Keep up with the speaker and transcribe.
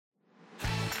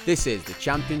This is the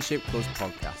Championship Clubs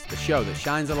podcast, the show that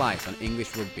shines a light on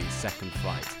English rugby's second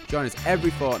flight. Join us every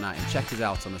fortnight and check us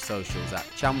out on the socials at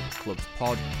Champ Clubs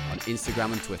Pod on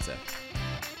Instagram and Twitter.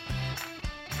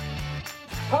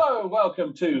 Hello,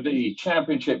 welcome to the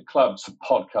Championship Clubs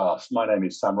podcast. My name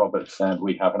is Sam Roberts and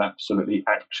we have an absolutely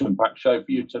action-packed show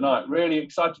for you tonight. Really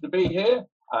excited to be here.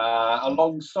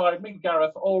 Alongside me,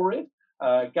 Gareth Allred.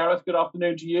 Gareth, good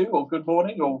afternoon to you, or good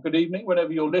morning, or good evening,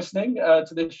 whenever you're listening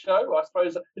to this show. I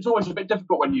suppose it's always a bit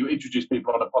difficult when you introduce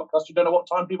people on a podcast. You don't know what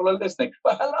time people are listening.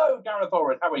 But hello, Gareth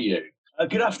Allred, how are you?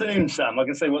 Good afternoon, Sam. I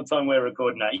can say what time we're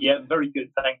recording at. Yeah, very good.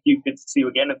 Thank you. Good to see you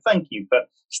again. And thank you for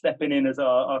stepping in as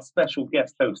our special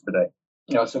guest host today.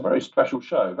 Yeah, it's a very special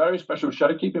show,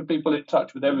 keeping people in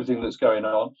touch with everything that's going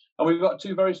on. And we've got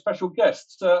two very special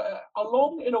guests.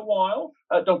 Along in a while,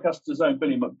 Doncaster's own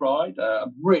Billy McBride.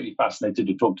 I'm really fascinated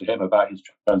to talk to him about his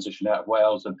transition out of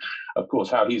Wales and, of course,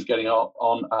 how he's getting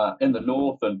on in the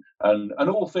north and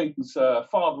all things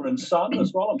father and son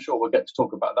as well. I'm sure we'll get to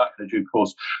talk about that in due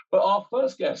course. But our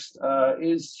first guest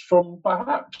is from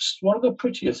perhaps one of the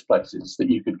prettiest places that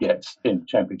you could get in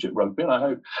Championship Rugby. And I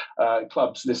hope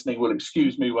clubs listening will excuse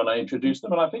me when I introduce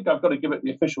them. And I think I've got to give it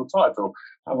the official title,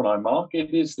 haven't I, Mark?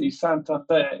 It is the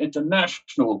Santander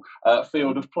International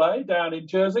Field of Play down in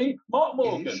Jersey. Mark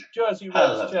Morgan, Jersey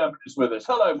Reds champion, is with us.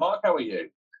 Hello, Mark. How are you?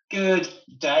 Good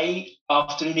day,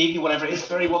 afternoon, evening, whatever it is.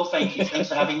 Very well, thank you. Thanks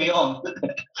for having me on.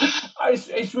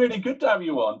 It's really good to have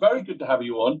you on. Very good to have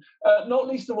you on. Not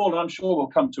least of all, and I'm sure we'll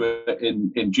come to it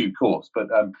in due course, but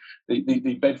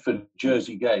the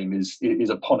Bedford-Jersey game is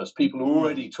upon us. People are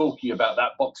already talking about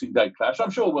that Boxing Day clash.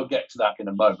 I'm sure we'll get to that in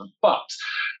a moment. But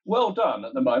well done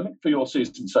at the moment for your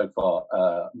season so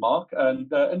far, Mark.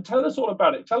 And tell us all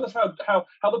about it. Tell us how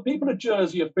the people of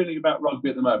Jersey are feeling about rugby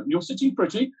at the moment. You're sitting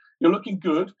pretty. You're looking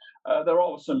good. There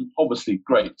are some obviously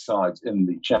great sides in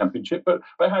the Championship, but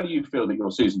how do you feel that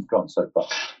your season's gone so far?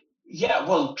 Yeah,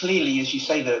 well, clearly, as you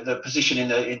say, the position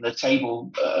in the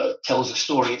table tells the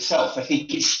story itself. I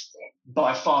think it's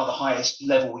by far the highest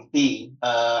level we've been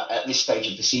at this stage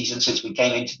of the season since we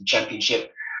came into the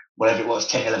Championship, whatever it was,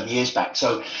 10, 11 years back.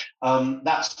 So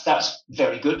that's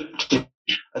very good.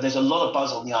 There's a lot of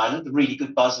buzz on the island, a really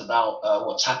good buzz about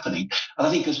what's happening. And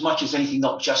I think as much as anything,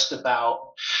 not just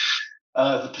about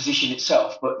the position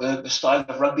itself, but the style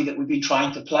of rugby that we've been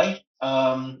trying to play.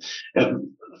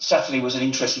 Saturday was an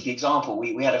interesting example.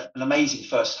 We had an amazing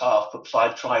first half, put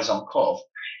 5 tries on Cov.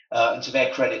 And to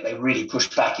their credit, they really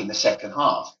pushed back in the second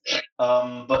half.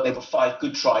 But there were 5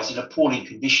 good tries in appalling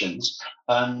conditions.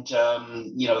 And,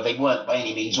 they weren't by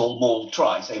any means all mauled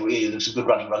tries. There was some good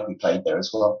running rugby played there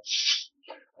as well.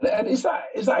 And is that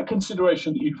a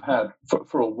consideration that you've had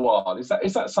for a while? Is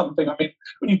that something? I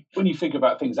mean, when you think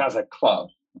about things as a club,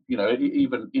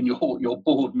 even in your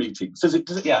board meetings, does it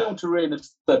filter in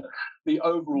as the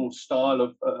overall style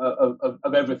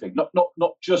of everything?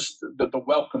 Not just the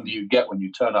welcome that you get when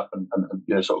you turn up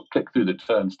and sort of click through the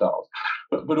turnstiles,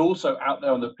 but also out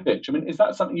there on the pitch. I mean, is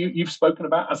that something you've spoken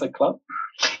about as a club?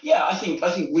 Yeah, I think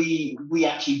we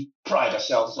actually pride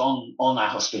ourselves on our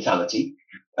hospitality.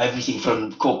 Everything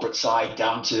from corporate side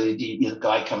down to the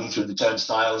guy coming through the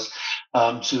turnstiles,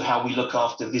 to how we look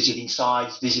after visiting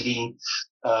sides, visiting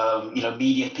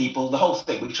media people, the whole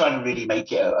thing. We try to really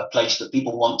make it a place that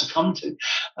people want to come to.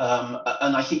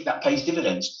 And I think that pays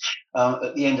dividends.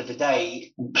 At the end of the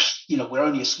day, we're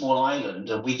only a small island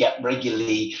and we get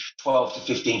regularly 12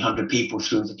 to 1,500 people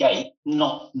through the gate,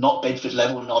 not Bedford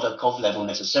level, not a Cov level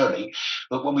necessarily.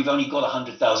 But when we've only got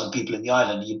 100,000 people in the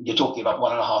island, you're talking about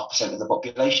 1.5% of the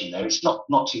population there. It's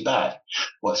not too bad.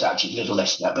 Well, it's actually a little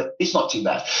less than that, but it's not too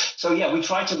bad. So, yeah, we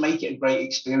try to make it a great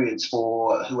experience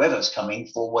for whoever's coming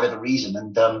for whatever reason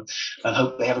and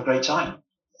hope they have a great time.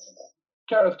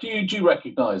 Gareth, do you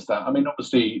recognise that? I mean,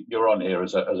 obviously you're on here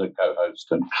as a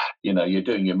co-host, and you're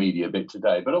doing your media bit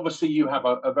today. But obviously you have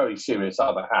a very serious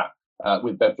other hat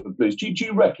with Bedford Blues. Do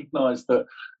you recognise that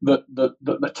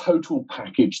the total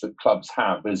package that clubs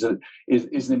have is an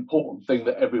important thing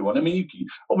that everyone? I mean,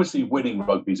 obviously winning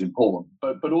rugby is important,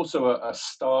 but also a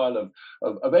style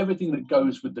of everything that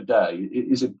goes with the day. It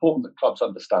is important that clubs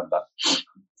understand that.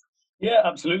 Yeah,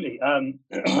 absolutely.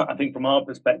 I think from our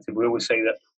perspective, we always say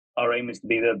that our aim is to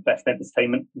be the best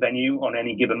entertainment venue on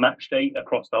any given match day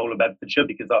across the whole of Bedfordshire,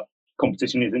 because our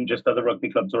competition isn't just other rugby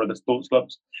clubs or other sports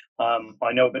clubs.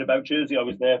 I know a bit about Jersey. I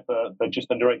was there for just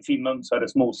under 18 months. I had a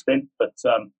small stint, but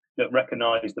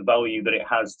recognise the value that it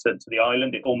has to the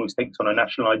island. It almost takes on a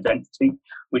national identity,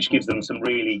 which gives them some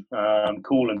really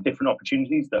cool and different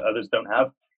opportunities that others don't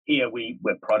have. Here, we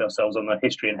pride ourselves on the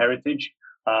history and heritage,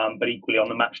 but equally on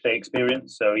the match day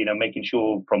experience. So, making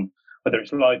sure from whether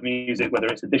it's live music, whether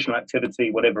it's additional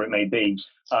activity, whatever it may be,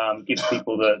 gives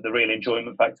people the real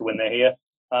enjoyment factor when they're here.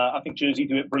 I think Jersey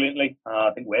do it brilliantly.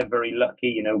 I think we're very lucky.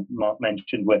 You know, Mark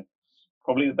mentioned we're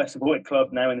probably the best supported club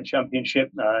now in the Championship.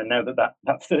 Now that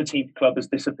 13th club has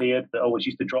disappeared, that always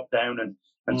used to drop down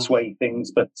and sway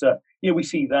things. But yeah, we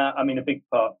see that. I mean, a big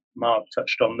part, Mark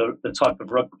touched on the type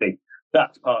of rugby.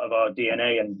 That's part of our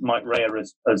DNA. And Mike Rea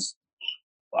has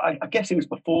I guess it was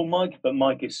before Mike, but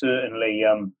Mike is certainly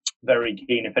very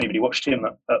keen. If anybody watched him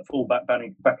at fullback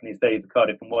back in his day for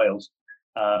Cardiff and Wales,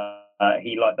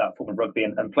 he liked that form of rugby,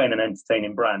 and playing an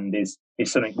entertaining brand is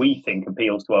something we think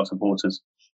appeals to our supporters.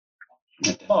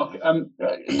 Mark,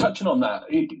 touching on that,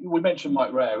 we mentioned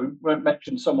Mike Rea. We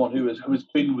mentioned someone who has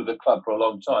been with the club for a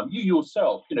long time. You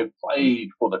yourself, played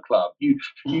for the club.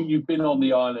 You've been on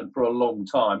the island for a long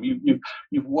time.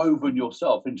 You've woven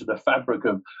yourself into the fabric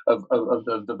of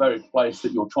the very place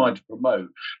that you're trying to promote.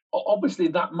 Obviously,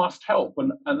 that must help,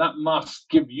 and that must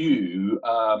give you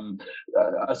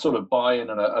a sort of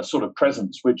buy-in and a sort of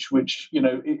presence, which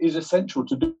is essential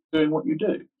to doing what you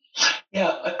do.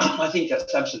 Yeah, I think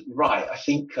that's absolutely right. I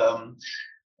think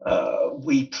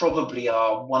we probably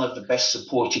are one of the best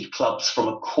supported clubs from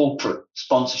a corporate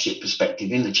sponsorship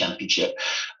perspective in the Championship,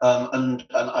 and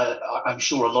I'm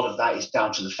sure a lot of that is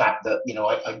down to the fact that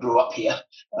I grew up here.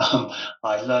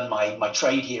 I learned my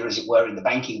trade here, as it were, in the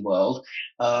banking world,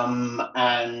 and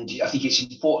I think it's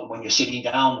important when you're sitting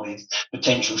down with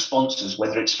potential sponsors,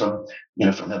 whether it's from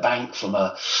the bank, from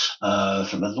a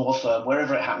law firm,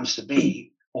 wherever it happens to be,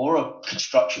 or a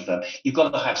construction firm, you've got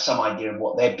to have some idea of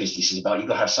what their business is about. You've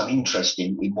got to have some interest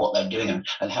in what they're doing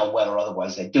and how well or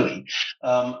otherwise they're doing.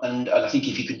 And I think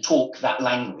if you can talk that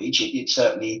language, it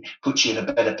certainly puts you in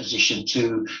a better position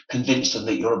to convince them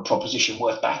that you're a proposition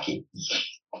worth backing.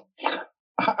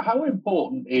 How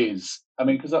important is,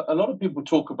 because a lot of people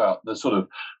talk about the sort of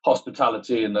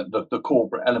hospitality and the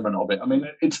corporate element of it.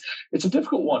 It's a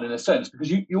difficult one in a sense, because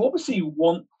you obviously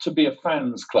want to be a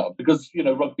fans club, because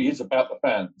rugby is about the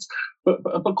fans,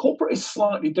 but corporate is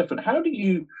slightly different. How do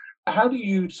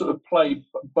you sort of play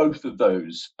both of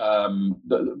those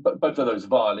both of those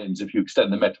violins, if you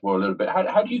extend the metaphor a little bit?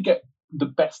 How do you get the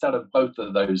best out of both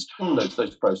of those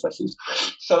processes?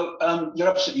 So you're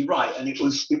absolutely right, and it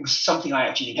was something I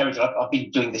actually inherited. I've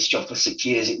been doing this job for 6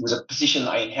 years. It was a position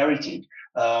that I inherited.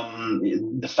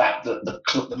 The fact that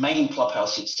the main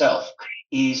clubhouse itself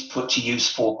is put to use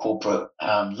for corporate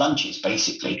lunches,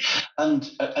 basically. And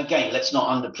again, let's not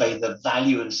underplay the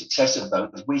value and success of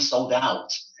those. We sold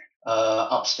out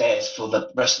upstairs for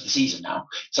the rest of the season now.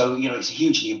 So, it's a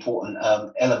hugely important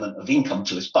element of income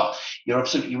to us. But you're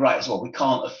absolutely right as well. We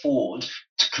can't afford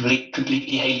to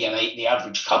completely alienate the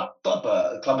average club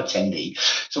attendee.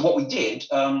 So what we did,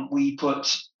 we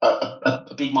put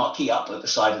a big marquee up at the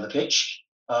side of the pitch.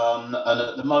 And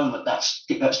at the moment, that's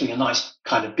doing a nice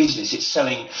kind of business. It's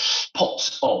selling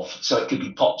pots of, so it could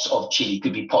be pots of chili,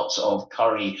 could be pots of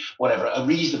curry, whatever, a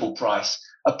reasonable price,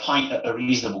 a pint at a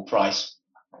reasonable price,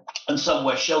 and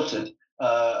somewhere sheltered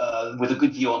with a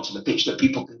good view onto the pitch that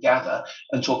people can gather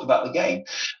and talk about the game.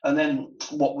 And then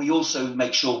what we also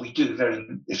make sure we do very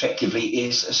effectively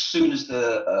is, as soon as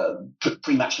the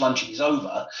pre-match luncheon is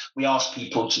over, we ask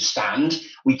people to stand,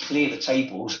 we clear the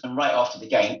tables, and right after the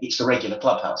game, it's the regular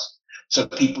clubhouse. So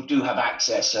people do have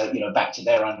access, back to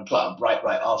their own club right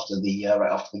after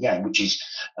the game, which is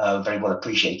very well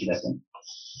appreciated, I think.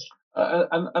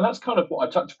 And that's kind of what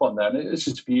I touched upon there, and this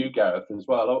is for you, Gareth, as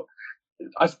well.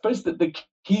 I suppose that the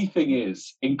key thing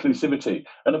is inclusivity,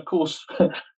 and of course,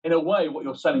 in a way, what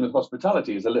you're selling with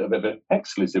hospitality is a little bit of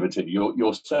exclusivity.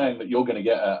 You're saying that you're going to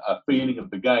get a feeling of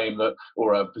the game,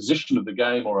 or a position of the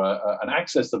game, or an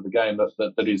access of the game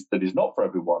that is not for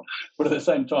everyone. But at the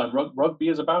same time, rugby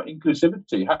is about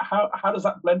inclusivity. How does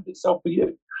that blend itself for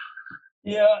you?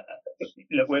 Yeah,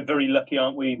 look, we're very lucky,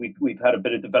 aren't we? We've had a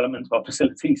bit of development of our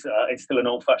facilities. It's still an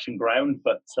old-fashioned ground,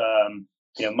 but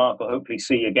Mark will hopefully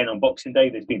see again on Boxing Day.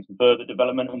 There's been some further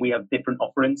development, and we have different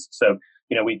offerings. So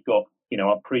we've got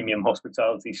our premium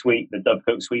hospitality suite, the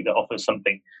Dovecote suite, that offers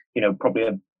something probably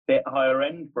a bit higher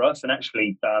end for us, and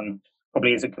actually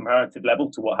probably is a comparative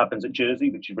level to what happens at Jersey,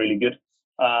 which is really good.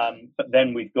 But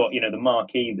then we've got the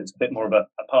marquee, that's a bit more of a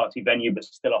party venue, but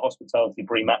still a hospitality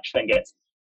pre-match, then gets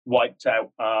wiped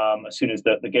out as soon as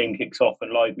the game kicks off,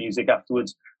 and live music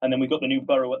afterwards. And then we've got the new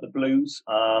Borough at the Blues,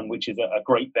 which is a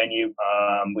great venue,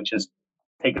 which has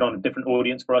taken on a different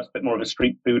audience for us, a bit more of a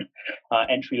street food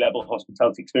entry-level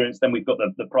hospitality experience. Then we've got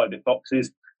the private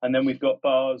boxes, and then we've got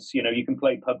bars. You can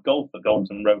play pub golf at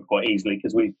Golden Road quite easily,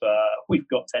 because we've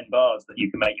got 10 bars that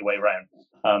you can make your way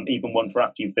around, even one for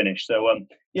after you finish. So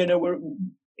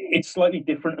it's slightly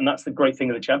different, and that's the great thing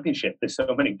of the Championship. There's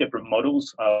so many different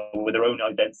models with their own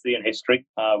identity and history.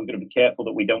 We've got to be careful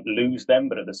that we don't lose them,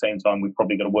 but at the same time, we've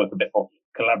probably got to work a bit more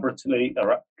collaboratively,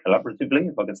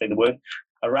 if I can say the word,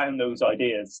 around those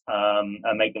ideas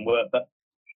and make them work. But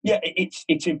yeah,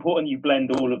 it's important you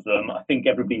blend all of them. I think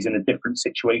everybody's in a different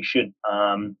situation.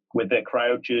 With their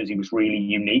crowd, Jersey was really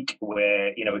unique, where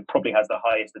it probably has the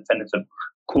highest attendance of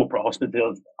corporate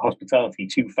hospitality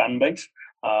to fan base.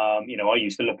 I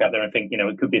used to look out there and think,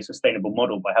 it could be a sustainable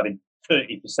model by having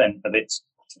 30% of its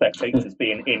spectators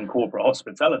being in corporate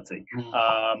hospitality,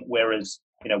 whereas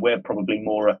we're probably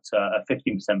more at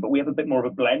 15%, but we have a bit more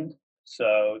of a blend.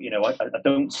 So, I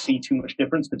don't see too much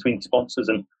difference between sponsors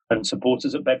and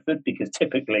supporters at Bedford, because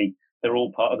typically they're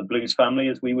all part of the Blues family,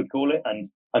 as we would call it. And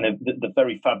the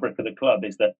very fabric of the club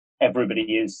is that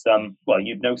everybody is, Sam,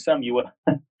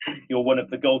 you're one of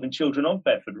the golden children of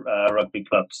Bedford Rugby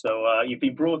Club. So you've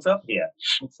been brought up here.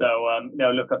 So,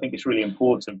 I think it's really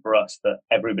important for us that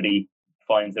everybody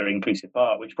finds their inclusive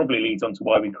part, which probably leads on to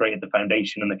why we created the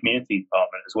foundation and the community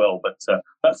department as well. But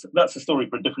that's a story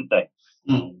for a different day.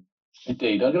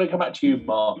 Indeed. I'm going to come back to you,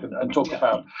 Mark, and talk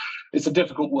about, it's a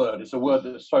difficult word. It's a word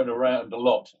that's thrown around a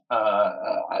lot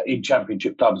in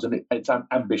Championship clubs, and it's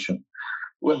ambition.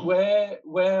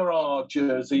 Where are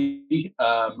Jersey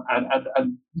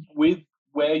and with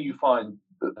where you find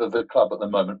the club at the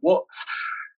moment? What?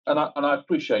 And I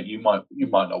appreciate you might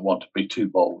not want to be too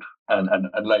bold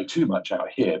and lay too much out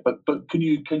here, but can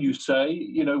you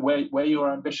say where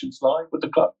your ambitions lie with the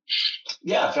club?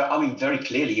 Yeah, I mean, very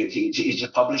clearly, it's a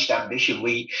published ambition.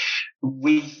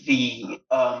 With the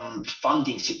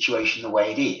funding situation the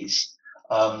way it is,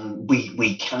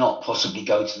 we cannot possibly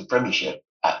go to the Premiership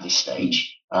at this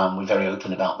stage. We're very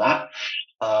open about that.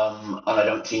 And I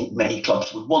don't think many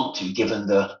clubs would want to, given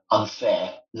the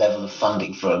unfair level of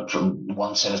funding from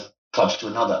one set of clubs to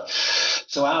another.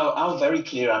 So our very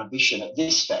clear ambition at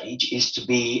this stage is to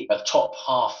be a top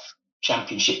half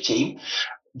Championship team,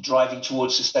 driving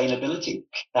towards sustainability.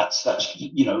 That's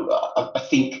I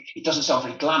think it doesn't sound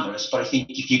very glamorous, but I think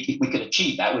if we could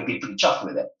achieve that, we'd be pretty chuffed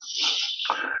with it.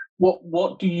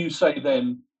 What do you say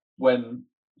then when,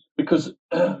 because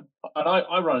and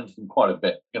I run into them quite a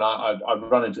bit. I've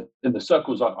run into, in the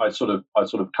circles I sort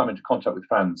of come into contact with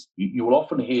fans. You will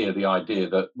often hear the idea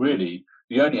that really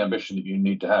the only ambition that you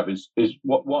need to have is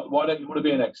why don't you want to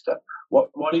be an Exeter?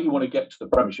 Why don't you want to get to the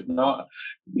Premiership? Now,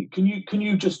 can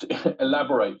you just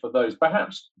elaborate for those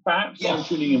perhaps I'm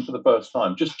tuning in for the first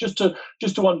time, just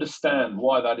to understand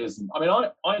why that isn't? I mean,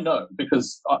 I know,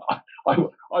 because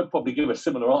I'd probably give a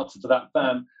similar answer to that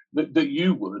fan that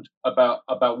you would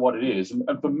about what it is.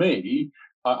 And for me,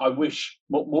 I wish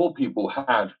more people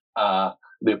had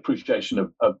the appreciation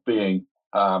of being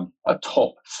a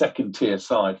top second tier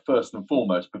side first and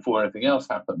foremost before anything else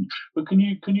happened. But can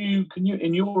you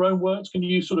in your own words, can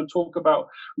you sort of talk about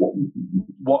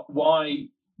why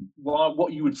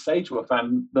what you would say to a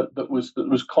fan that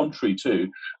was contrary to,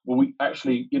 well, we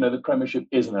actually, the Premiership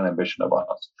isn't an ambition of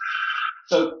ours?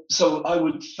 So I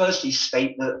would firstly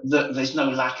state that there's no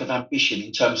lack of ambition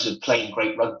in terms of playing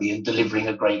great rugby and delivering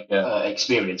a great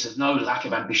experience. There's no lack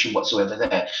of ambition whatsoever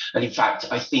there. And in fact,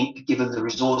 I think given the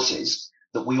resources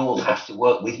that we all have to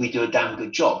work with, we do a damn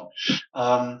good job.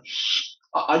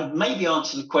 I'd maybe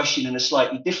answer the question in a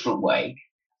slightly different way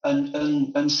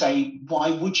and say, why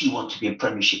would you want to be a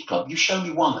Premiership club? You show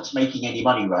me one that's making any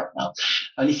money right now.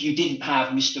 And if you didn't have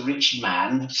Mr. Rich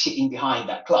Man sitting behind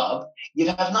that club, you'd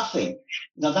have nothing.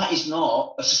 Now, that is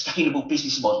not a sustainable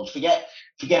business model. Forget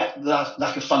the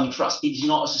lack of funding for us. It is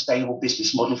not a sustainable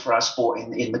business model for our sport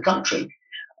in the country.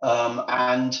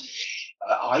 And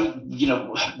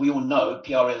we all know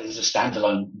PRL is a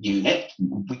standalone unit.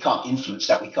 We can't influence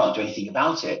that. We can't do anything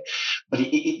about it. But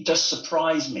it does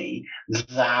surprise me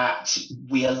that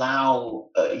we allow,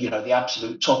 the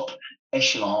absolute top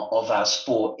echelon of our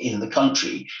sport in the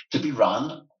country to be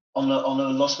run on a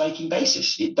loss-making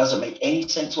basis. It doesn't make any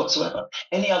sense whatsoever.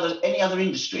 Any other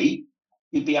industry,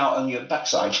 you'd be out on your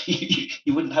backside.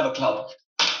 You wouldn't have a club.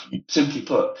 Simply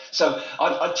put. So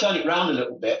I'd turn it around a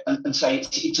little bit and say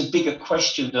it's a bigger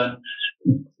question than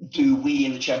do we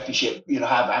in the Championship,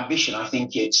 have ambition. I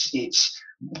think it's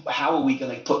how are we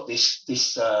going to put this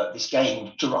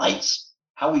game to rights?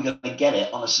 How are we going to get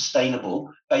it on a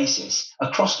sustainable basis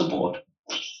across the board?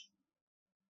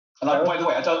 And by the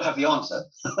way, I don't have the answer,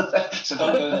 so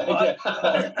don't go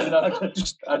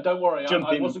there. Don't worry.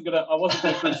 I wasn't gonna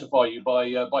crucify you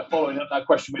by following up that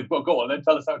question with, well, go on, then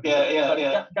tell us how.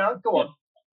 Yeah. Gareth, go on.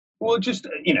 Well, just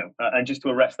and just to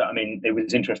arrest that, I mean, it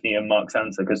was interesting in Mark's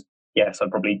answer because yes, I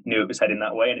probably knew it was heading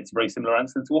that way, and it's a very similar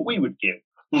answer to what we would give.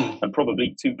 and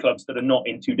probably two clubs that are not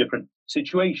in two different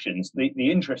situations.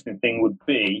 The interesting thing would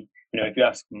be, if you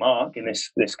ask Mark in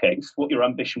this case, what your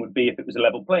ambition would be if it was a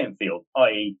level playing field,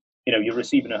 i.e., you're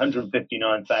receiving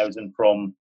 159,000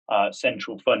 from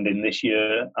central funding this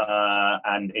year,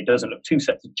 and it doesn't look too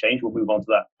set to change. We'll move on to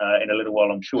that in a little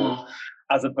while, I'm sure,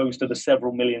 as opposed to the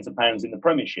several millions of pounds in the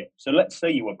Premiership. So let's say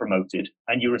you were promoted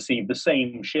and you received the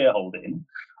same shareholding,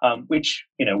 which,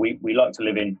 we like to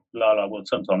live in la-la world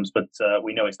sometimes, but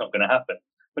we know it's not going to happen.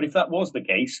 But if that was the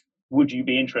case, would you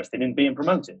be interested in being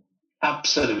promoted?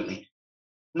 Absolutely.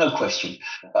 No question.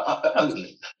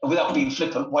 Without being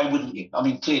flippant, why wouldn't you? I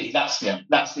mean, clearly that's the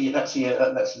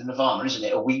nirvana, isn't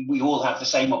it? We all have the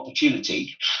same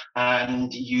opportunity,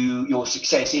 and your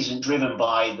success isn't driven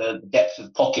by the depth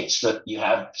of pockets that you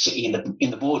have sitting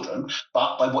in the boardroom,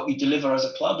 but by what you deliver as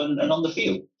a club and on the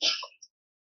field.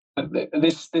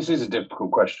 This is a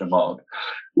difficult question, Mark.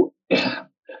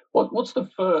 What's the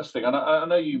first thing? And I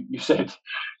know you said,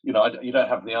 you don't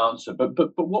have the answer,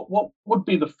 but what would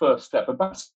be the first step? And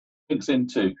that links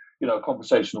into, a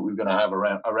conversation that we're going to have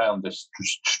around this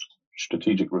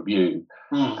strategic review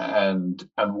and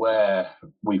where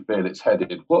we feel it's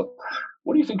headed. What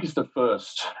do you think is the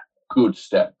first good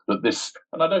step that this,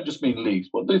 and I don't just mean leagues,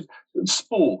 but this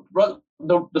sport,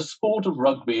 the sport of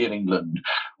rugby in England,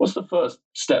 what's the first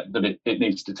step that it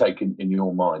needs to take in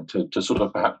your mind to sort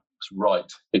of perhaps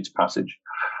right its passage?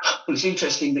 Well, it's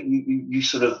interesting that you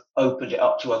sort of opened it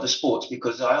up to other sports,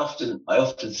 because I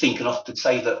often think and often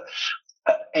say that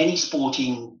any sports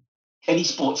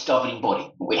governing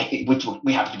body, we happen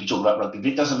to be talking about rugby, but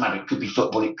it doesn't matter. It could be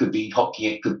football, it could be hockey,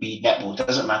 it could be netball, it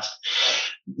doesn't matter.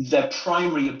 Their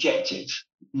primary objective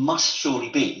must surely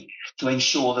be to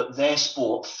ensure that their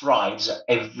sport thrives at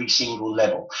every single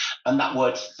level. And that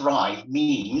word thrive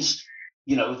means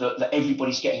that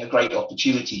everybody's getting a great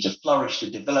opportunity to flourish, to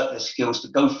develop their skills, to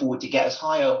go forward, to get as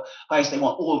high as they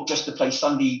want, or just to play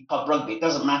Sunday pub rugby. It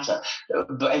doesn't matter,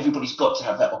 but everybody's got to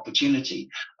have that opportunity.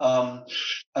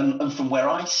 And from where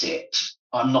I sit,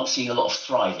 I'm not seeing a lot of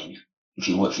thriving, if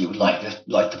you would like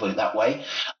to put it that way.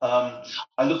 I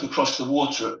look across the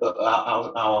water at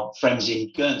our friends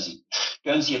in Guernsey.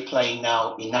 Guernsey are playing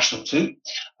now in National 2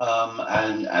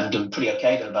 and doing pretty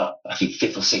okay. They're about, I think,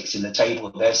 5th or 6th in the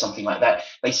table there, something like that.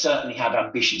 They certainly have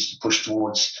ambitions to push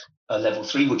towards Level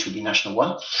 3, which would be National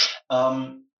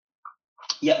 1.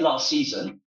 Yet last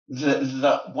season,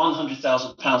 the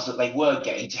 £100,000 that they were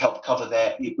getting to help cover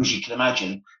their, as you can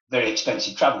imagine, very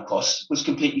expensive travel costs was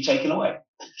completely taken away.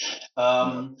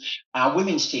 Our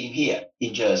women's team here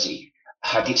in Jersey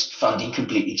had its funding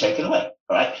completely taken away.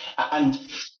 All right. And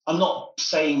I'm not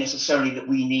saying necessarily that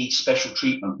we need special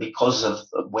treatment because of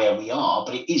where we are,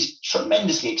 but it is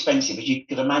tremendously expensive, as you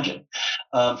could imagine,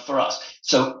 for us.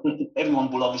 So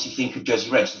everyone will obviously think of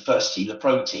Jersey Reds, the first team, the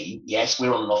pro team. Yes,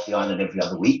 we're on and off the island every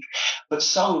other week, but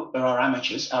so are our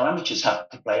amateurs. Our amateurs have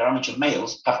to play. Our amateur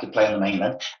males have to play on the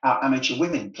mainland. Our amateur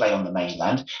women play on the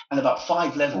mainland, and about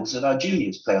 5 levels of our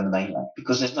juniors play on the mainland,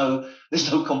 because there's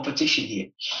no competition here.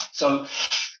 So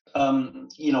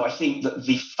I think that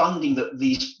the funding that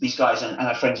these guys and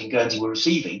our friends in Guernsey were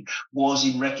receiving was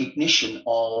in recognition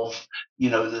of,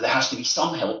 that there has to be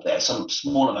some help there, some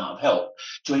small amount of help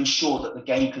to ensure that the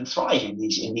game can thrive in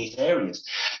these areas.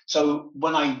 So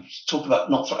when I talk about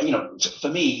not thriving, for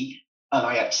me, and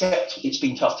I accept it's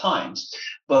been tough times,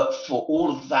 but for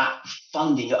all of that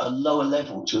funding at a lower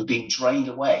level to have been drained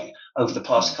away over the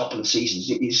past couple of seasons,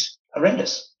 it is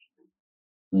horrendous.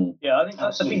 Yeah, I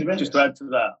think just to add to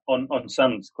that on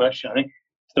Sam's question, I think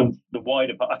the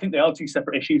wider part, I think there are two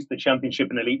separate issues: the Championship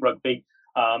and Elite Rugby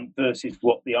versus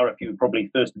what the RFU probably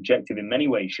first objective in many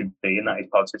ways should be, and that is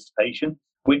participation,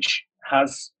 which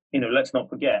has, let's not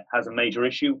forget, has a major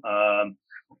issue.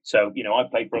 So, I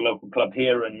play for a local club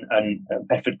here and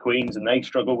Bedford Queens, and they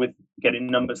struggle with getting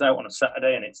numbers out on a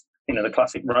Saturday, and it's the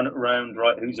classic run around,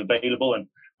 right? Who's available, and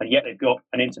yet they've got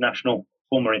an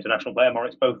former international player,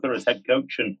 Maurice Botha, as head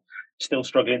coach, and still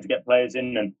struggling to get players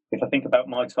in. And if I think about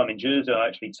my time in Jersey, I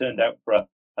actually turned out for a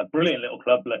brilliant little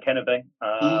club, La Keneve,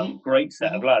 great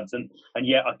set of lads, and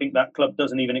yet I think that club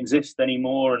doesn't even exist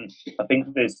anymore. And I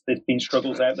think there's been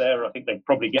struggles out there. I think they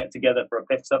probably get together for a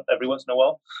piss up every once in a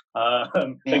while.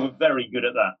 They were very good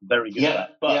at that,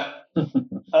 But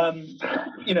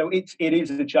it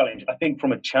is a challenge. I think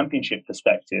from a Championship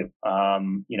perspective,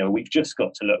 we've just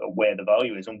got to look at where the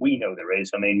value is, and we know there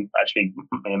is. I mean, actually,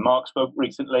 Mark spoke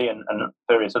recently, and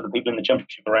various other people in the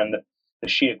Championship around the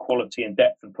sheer quality and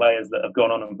depth of players that have gone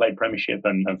on and played Premiership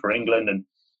and for England. And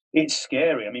It's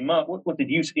scary. I mean, Mark, what did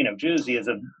you? Jersey as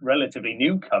a relatively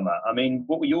newcomer. I mean,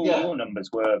 what were your numbers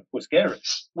were scary?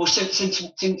 Well,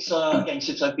 since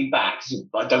I've been back,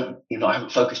 I don't, I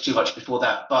haven't focused too much before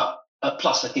that, but.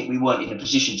 Plus, I think we weren't in a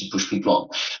position to push people on.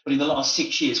 But in the last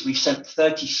 6 years, we've sent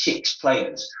 36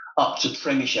 players up to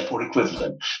Premiership or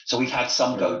equivalent. So we've had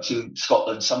some go to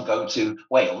Scotland, some go to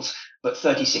Wales, but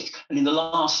 36. And in the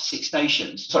last not Six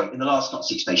Nations,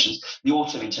 the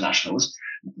autumn internationals,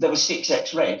 there were 6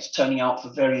 ex-Reds turning out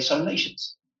for various home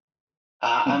nations.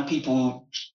 And people,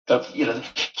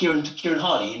 Kieran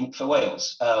Hardy for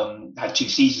Wales had 2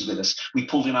 seasons with us. We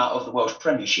pulled him out of the Welsh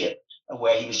Premiership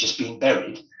where he was just being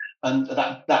buried. And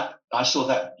that I saw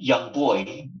that young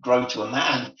boy grow to a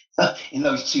man in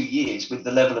those 2 years with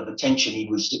the level of attention he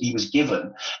was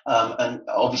given, and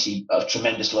obviously a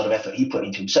tremendous lot of effort he put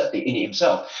into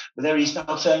himself. But there he is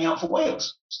now turning out for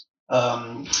Wales.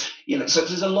 So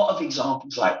there's a lot of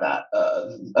examples like that,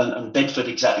 and Bedford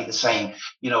exactly the same.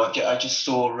 I just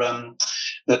saw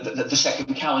the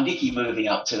second Cowan Dickey moving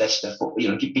up to Leicester for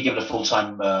be given a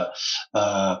full-time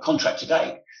contract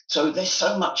today. So there's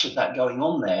so much of that going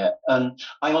on there, and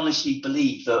I honestly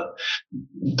believe that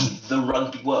the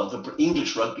rugby world, the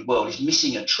English rugby world, is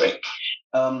missing a trick.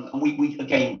 And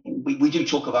we do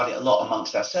talk about it a lot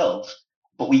amongst ourselves,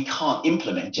 but we can't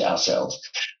implement it ourselves.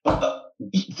 But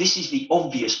this is the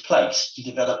obvious place to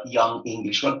develop young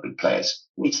English rugby players.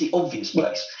 It's the obvious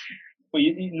place. Well,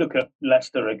 you look at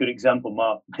Leicester, a good example.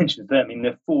 Mark mentions them. I mean,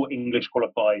 they're 4 English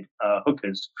qualified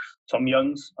hookers. Tom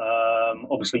Youngs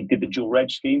obviously did the dual reg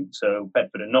scheme, so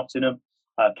Bedford and Nottingham.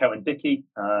 Cowan Dickey,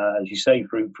 as you say,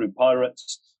 through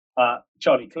Pirates.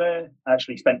 Charlie Clare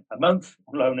actually spent a month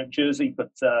on loan at Jersey,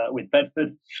 but with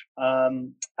Bedford.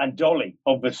 And Dolly,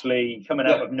 obviously coming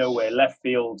out of nowhere, left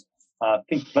field. I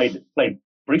think played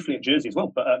briefly at Jersey as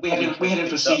well. But we had him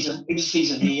for a season. It was a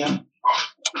season here.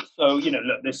 So,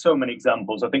 look, there's so many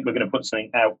examples. I think we're going to put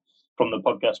something out from the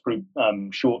podcast group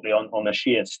shortly on the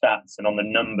sheer stats and on the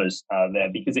numbers there,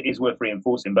 because it is worth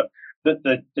reinforcing. But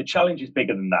the challenge is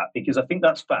bigger than that, because I think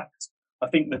that's fact. I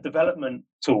think the development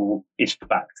tool is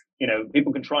fact.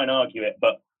 People can try and argue it,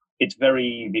 but it's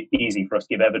very easy for us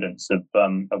to give evidence of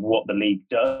what the league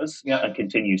does and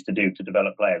continues to do to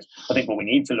develop players. I think what we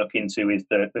need to look into is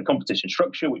the competition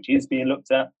structure, which is being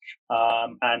looked at,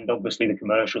 and obviously the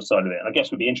commercial side of it. And I guess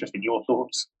we'd be interested in your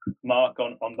thoughts, Mark,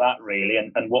 on that really,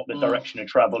 and what the direction of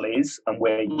travel is and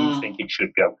where you think it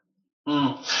should go.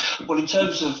 Well, in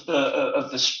terms of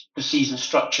the season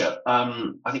structure,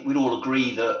 I think we'd all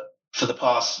agree that for the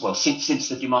past, since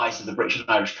the demise of the British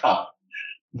and Irish Cup,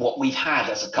 what we've had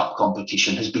as a cup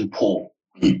competition has been poor.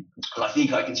 And I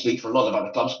think I can speak for a lot of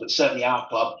other clubs, but certainly our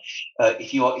club,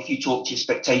 if you talk to your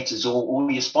spectators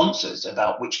or your sponsors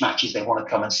about which matches they want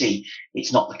to come and see,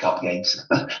 it's not the cup games.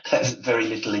 There's very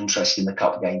little interest in the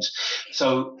cup games.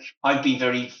 So I've been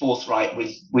very forthright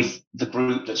with the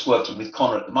group that's working with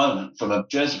Connor at the moment from a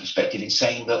Jersey perspective in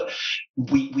saying that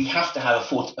we have to have a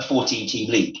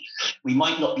 14-team league. We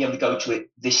might not be able to go to it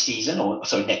this season,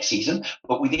 next season,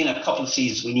 but within a couple of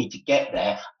seasons we need to get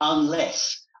there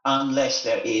unless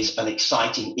there is an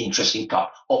exciting, interesting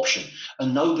cup option.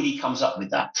 And nobody comes up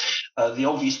with that. The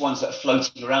obvious ones that are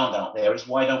floating around out there is,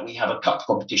 why don't we have a cup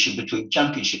competition between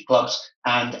championship clubs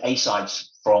and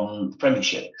A-sides from the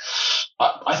Premiership?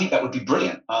 I think that would be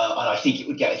brilliant. And I think it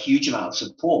would get a huge amount of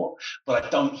support. But I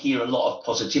don't hear a lot of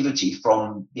positivity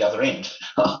from the other end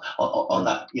on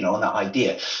that, on that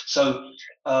idea. So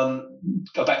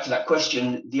go back to that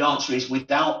question. The answer is,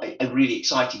 without a really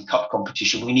exciting cup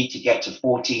competition, we need to get to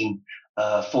 14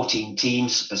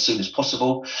 teams as soon as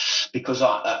possible, because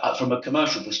from a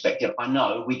commercial perspective, I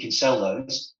know we can sell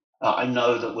those. I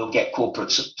know that we'll get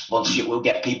corporate sponsorship, we'll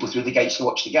get people through the gates to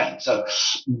watch the game. So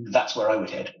that's where I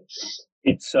would head.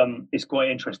 It's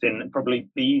quite interesting. It'd probably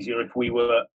be easier if we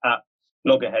were at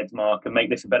loggerheads, Mark, and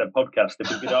make this a better podcast if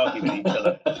we could argue with each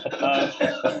other.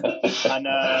 And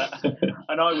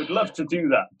I would love to do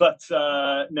that. But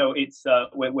no, it's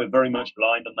we're very much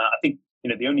aligned on that. I think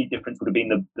the only difference would have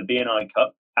been the BNI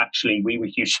Cup. Actually, we were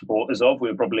huge supporters of. We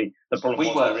were probably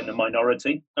we were in the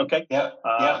minority. Okay. Yeah.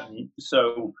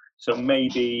 So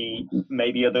maybe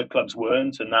other clubs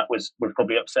weren't, and that was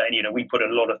probably upsetting. We put a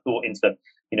lot of thought into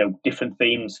different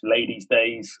themes, ladies'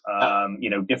 days,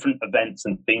 different events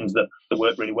and themes that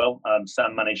worked really well.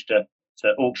 Sam managed to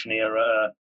auctioneer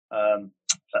a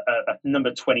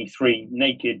number 23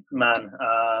 naked man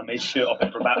his shirt off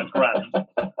for about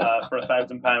 £1,000 for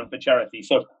 £1,000 for charity.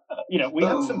 So we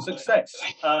had some success.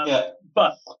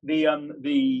 But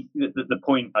the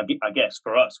point, I guess,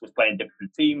 for us was playing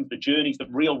different teams, the journeys, the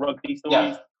real rugby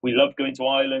stories. We loved going to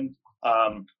Ireland.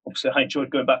 Obviously, I enjoyed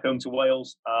going back home to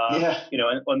Wales.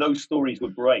 And those stories were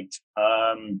great.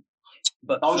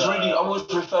 But I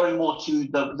was referring more to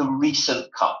the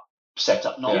recent cup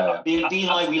setup. Not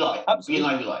BNI we like. Absolutely.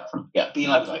 BNI we like. Yeah,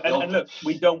 BNI we like. And look,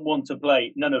 we don't want to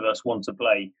play. None of us want to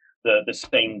play the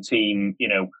same team.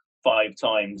 5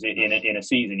 times in a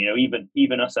season.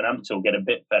 Even us and Ampthill get a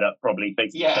bit fed up probably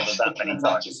facing each other that many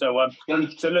times. So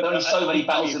look, so many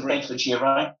battles of Bedfordshire,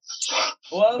 right?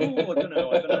 Well, I don't know.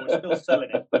 We're still selling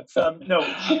it, but no.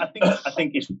 I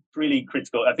think it's really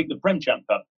critical. I think the Prem Champ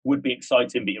Cup would be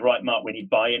exciting, but you're right, Mark. We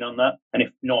need buy-in on that, and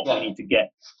if not, we need to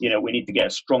get a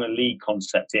stronger league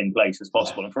concept in place as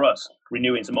possible. And for us,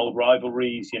 renewing some old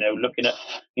rivalries. Looking at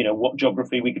what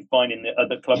geography we could find in the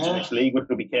other clubs in this league. We've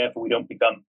got to be careful we don't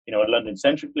become a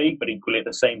London-centric league, but equally at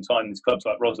the same time, there's clubs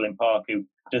like Rosslyn Park who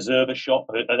deserve a shot.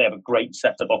 They have a great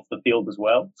setup off the field as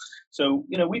well. So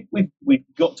we've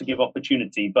got to give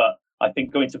opportunity, but I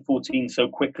think going to 14 so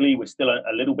quickly, we're still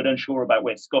a little bit unsure about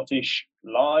where Scottish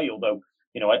lie. Although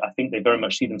I think they very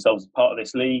much see themselves as part of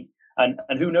this league, and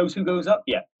who knows who goes up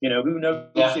yet? Who knows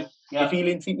if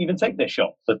Ealing even take their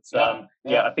shot? But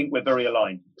I think we're very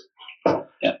aligned.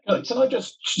 Yeah. Can I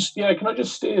just steer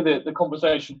the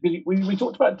conversation? We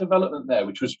talked about development there,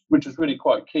 which was really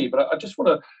quite key. But I just want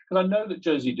to, because I know that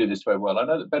Jersey do this very well. I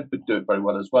know that Bedford do it very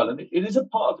well as well. And it is a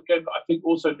part of the game that I think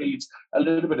also needs a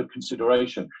little bit of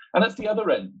consideration. And at the other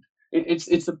end,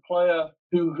 it's a player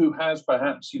who has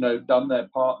perhaps done their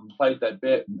part and played their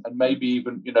bit and maybe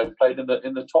even played in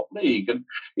the top league and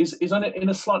is in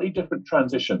a slightly different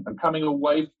transition and coming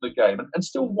away from the game and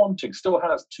still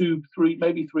has 2, 3,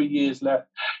 maybe 3 years left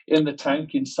in the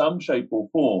tank in some shape or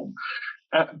form,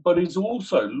 but is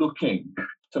also looking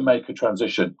to make a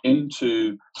transition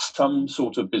into some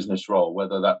sort of business role,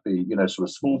 whether that be, sort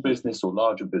of small business or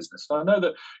larger business. And I know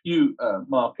that you,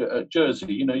 Mark, at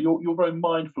Jersey, you're very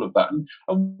mindful of that. And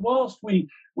whilst we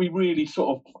really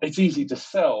sort of, it's easy to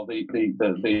sell the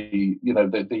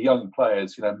young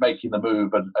players, making the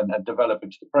move and develop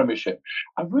into the Premiership.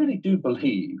 I really do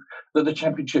believe that the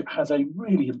Championship has a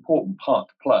really important part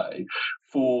to play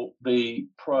for the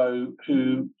pro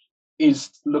who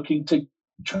is looking to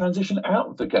transition out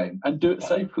of the game and do it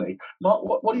safely. Mark,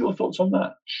 what are your thoughts on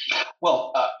that?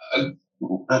 Well,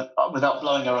 without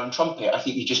blowing our own trumpet, I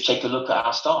think you just take a look at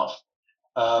our staff.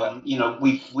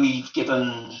 We've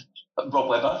given Rob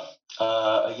Webber,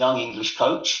 a young English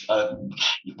coach.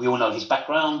 We all know his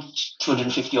background,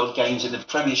 250 odd games in the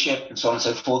Premiership and so on and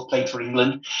so forth, played for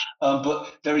England,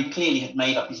 but very clearly had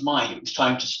made up his mind it was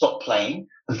time to stop playing.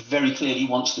 Very clearly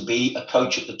wants to be a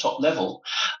coach at the top level.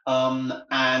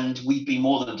 And we've been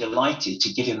more than delighted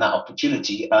to give him that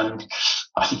opportunity. And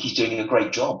I think he's doing a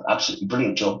great job, absolutely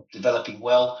brilliant job, developing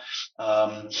well.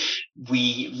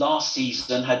 We last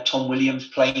season had Tom Williams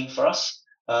playing for us,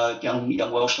 young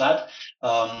Welsh lad,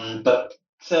 but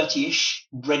 30-ish,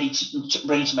 ready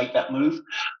to make that move.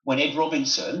 When Ed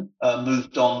Robinson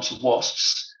moved on to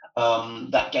Wasps,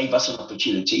 that gave us an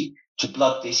opportunity to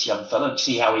blood this young fellow and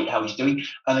see how he's doing.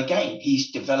 And again, he's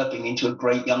developing into a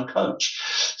great young coach.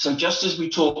 So just as we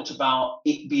talked about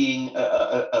it being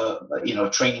a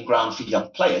training ground for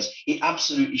young players, it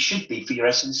absolutely should be for your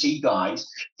S&C guys,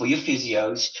 for your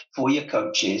physios, for your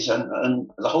coaches, and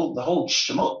the whole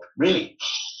shmuck, really.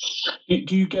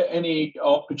 Do you get any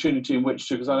opportunity in which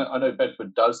to, because I know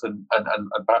Bedford does and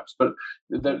perhaps, but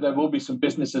there will be some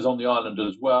businesses on the island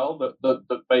as well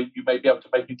that you may be able to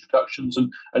make introductions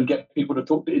and get people to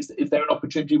talk to. Is there an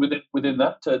opportunity within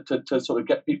that to sort of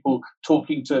get people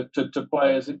talking to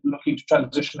players looking to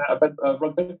transition out of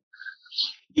rugby?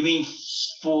 You mean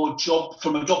from a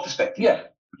job perspective? Yeah.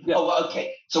 Oh,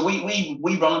 okay. So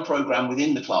we run a program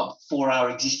within the club for our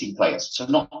existing players. So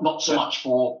not so much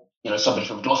for somebody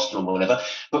from Gloucester or whatever,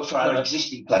 but for our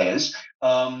existing players,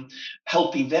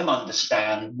 helping them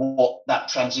understand what that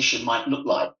transition might look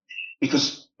like.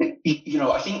 Because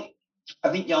I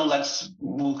think young lads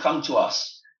will come to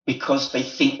us because they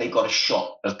think they've got a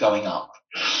shot of going up.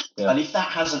 Yeah. And if that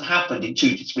hasn't happened in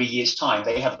 2 to 3 years' time,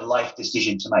 they have a life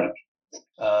decision to make.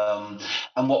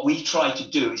 And what we try to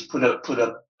do is put a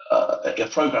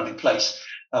program in place.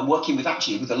 Working with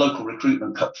a local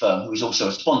recruitment firm who is also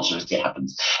a sponsor, as it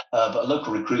happens, but a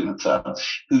local recruitment firm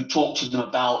who talk to them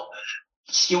about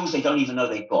skills they don't even know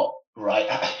they've got, right?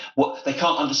 What they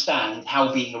can't understand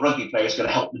how being a rugby player is going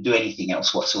to help them do anything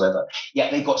else whatsoever.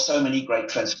 Yet they've got so many great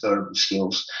transferable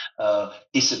skills,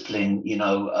 discipline,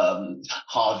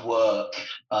 hard work,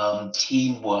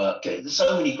 teamwork. There's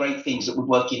so many great things that would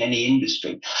work in any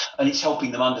industry. And it's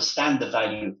helping them understand the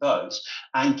value of those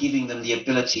and giving them the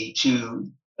ability to,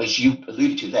 as you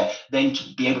alluded to there, then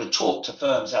to be able to talk to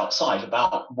firms outside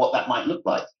about what that might look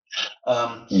like.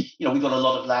 We've got a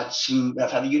lot of lads who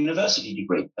have had a university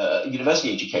degree,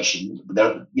 university education.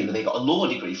 They got a law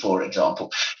degree, for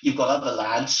example. You've got other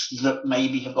lads that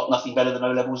maybe have got nothing better than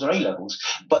O levels or A levels,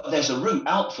 but there's a route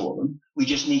out for them. We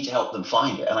just need to help them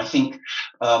find it. And I think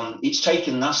it's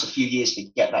taken us a few years to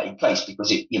get that in place because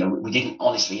we didn't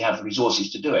honestly have the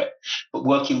resources to do it. But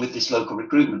working with this local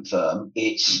recruitment firm,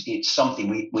 it's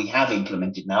something we have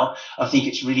implemented now. I think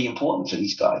it's really important for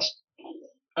these guys.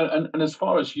 And as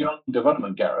far as young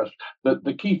development, Gareth,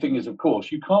 the key thing is, of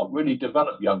course, you can't really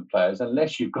develop young players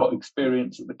unless you've got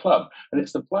experience at the club. And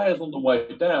it's the players on the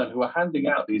way down who are handing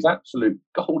out these absolute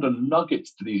golden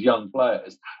nuggets to these young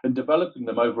players and developing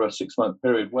them over a 6-month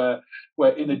period where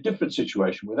in a different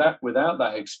situation without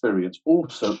that experience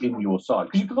also in your side.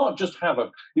 Because you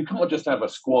can't just have a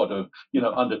squad of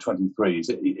under 23s.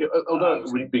 Although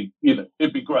it would be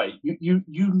it'd be great. You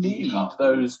need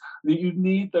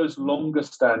those longer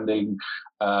standing,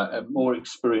 more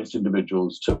experienced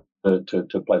individuals to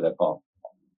play their part.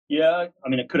 Yeah, I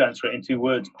mean, I could answer it in 2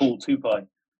 words. Paul Tupai.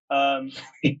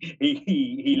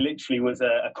 He literally was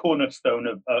a cornerstone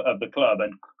of the club,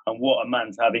 and what a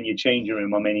man to have in your changing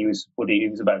room. I mean, he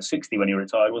was about 60 when he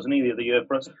retired, wasn't he? The other year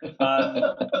for us.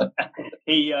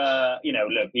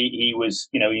 He was.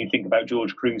 You think about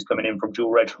George Cruz coming in from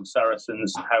Dual Reg from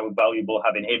Saracens. How valuable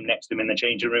having him next to him in the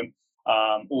changing room.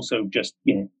 Also, just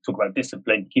talk about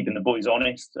discipline, keeping the boys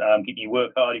honest, keeping you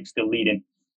work hard. He's still leading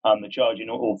the charge in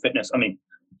all fitness. I mean,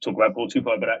 talk about Paul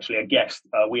Tupai, but actually a guest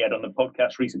we had on the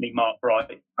podcast recently, Mark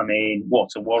Bright. I mean,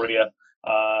 what a warrior!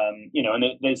 And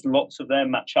there's lots of them.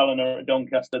 Matt Challoner at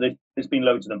Doncaster. There's been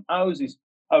loads of them.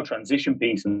 Our transition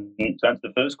piece, and to answer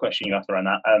the first question you asked around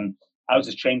that, ours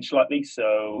has changed slightly.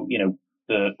 So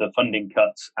the funding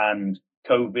cuts and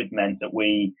COVID meant that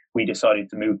we decided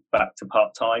to move back to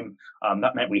part-time.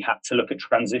 That meant we had to look at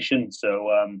transition. So,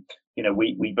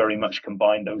 we very much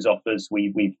combined those offers.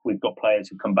 We've got players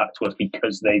who come back to us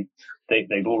because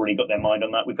they've already got their mind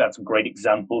on that. We've had some great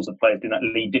examples of players doing that.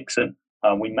 Lee Dixon,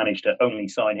 we managed to only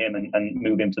sign him and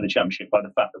move him to the Championship by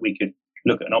the fact that we could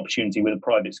look at an opportunity with a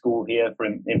private school here for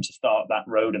him to start that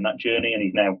road and that journey. And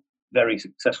he's now very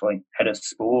successfully head of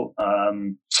sport.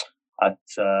 I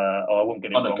won't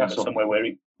get it wrong, but somewhere where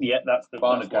that's the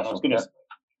one I was going to.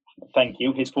 Thank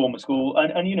you. His former school,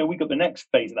 and we got the next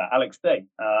phase of that. Alex Day,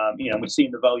 we're seeing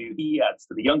the value he adds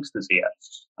to the youngsters here,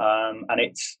 and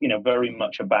it's very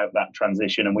much about that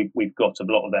transition, and we've got a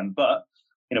lot of them, but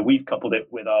we've coupled it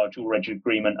with our dual reg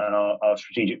agreement and our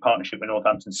strategic partnership with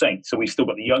Northampton Saints. So we've still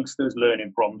got the youngsters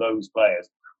learning from those players,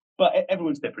 but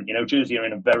everyone's different. Jersey are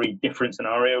in a very different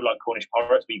scenario, like Cornish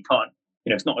Pirates, but you can't.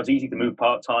 It's not as easy to move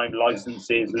part-time,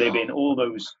 licenses, living, all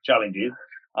those challenges.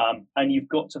 And you've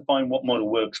got to find what model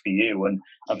works for you. And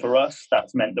for us,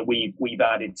 that's meant that we've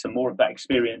added some more of that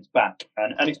experience back.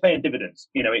 And it's paying dividends.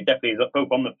 It definitely is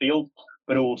both on the field,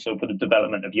 but also for the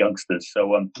development of youngsters.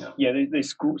 So,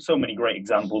 there's so many great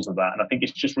examples of that. And I think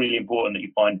it's just really important that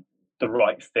you find the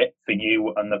right fit for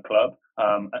you and the club.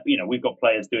 We've got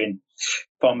players doing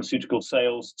pharmaceutical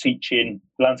sales, teaching,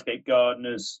 landscape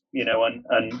gardeners,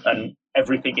 and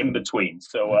everything in between.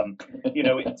 So,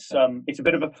 it's a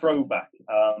bit of a throwback,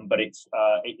 but it's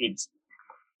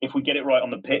if we get it right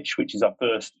on the pitch, which is our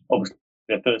first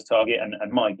target,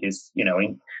 and Mike is,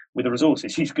 with the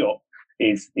resources he's got,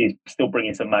 is still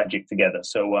bringing some magic together.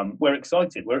 So, we're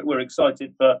excited. We're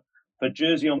excited for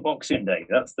Jersey on Boxing Day.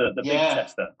 That's the big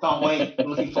tester. Can't wait.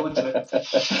 Looking forward to it.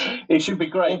 It should be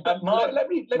great. But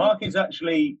Mark is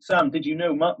actually, Sam, did you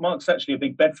know Mark's actually a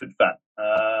big Bedford fan?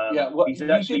 He's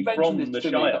actually from the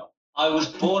Shire. I was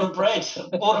born and bred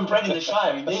in the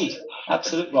Shire, indeed.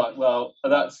 Absolutely. Right. Well,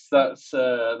 that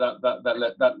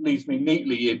leads me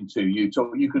neatly into you.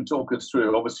 You can talk us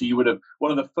through. Obviously, you would have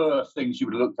one of the first things you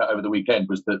would have looked at over the weekend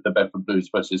was the Bedford Blues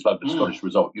versus London Scottish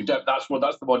result. That's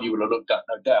the one you would have looked at,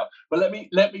 no doubt. But let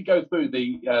me go through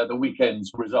the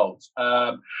weekend's results.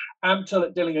 Ampthill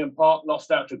at Dillingham Park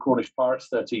lost out to Cornish Pirates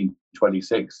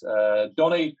 13-26.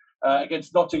 Donny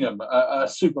against Nottingham, a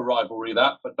super rivalry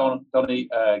that, but Donny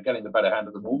getting the better hand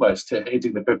of them, almost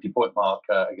hitting the 50-point mark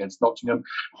against Nottingham.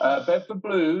 Bedford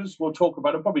Blues, we'll talk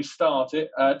about it, probably start it,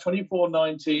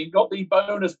 24-19, got the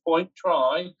bonus point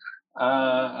try,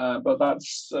 but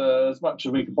that's as much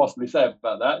as we can possibly say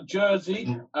about that.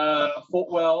 Jersey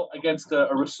fought well against a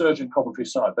resurgent Coventry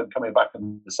side, then coming back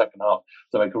in the second half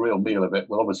to make a real meal of it.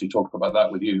 We'll obviously talk about that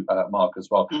with you, Mark, as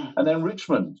well. And then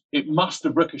Richmond, it must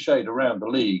have ricocheted around the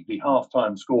league, the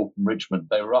half-time score from Richmond.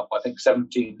 They were up, I think,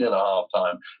 17-0 at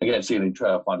half-time against Ealing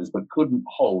Trailfinders, but couldn't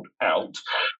hold out.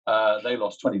 They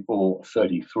lost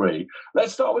 24-33.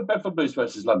 Let's start with Bedford Blues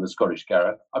versus London Scottish,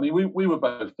 Gareth. I mean, we were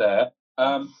both there.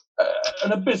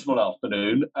 an abysmal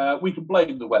afternoon. We can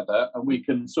blame the weather and we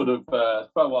can sort of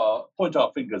point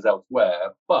our fingers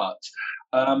elsewhere, but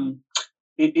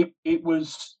it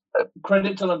was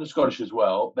credit to London Scottish as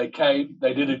well. They came,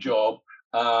 they did a job.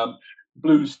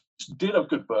 Blues did have a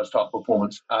good first half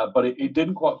performance, but it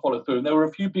didn't quite follow through. And there were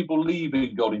a few people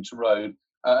leaving Goldington Road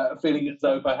feeling as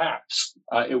though perhaps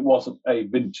it wasn't a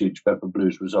vintage Bedford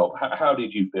Blues result. How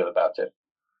did you feel about it?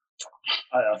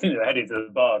 I think they were headed to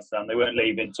the bars, Sam. They weren't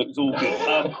leaving, so it was all good.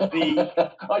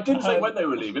 I didn't say when they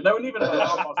were leaving. They were leaving at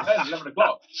 11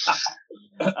 o'clock.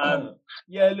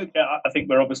 Yeah, look, I think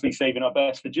we're obviously saving our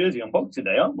best for Jersey on Boxing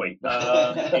Day, aren't we?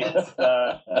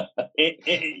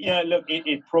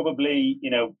 It probably,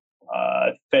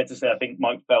 fair to say, I think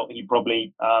Mike felt he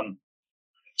probably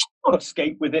not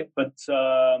escaped with it, but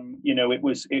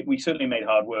we certainly made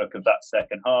hard work of that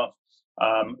second half.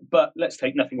 But let's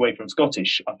take nothing away from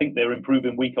Scottish. I think they're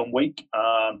improving week on week.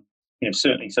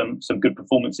 Certainly some good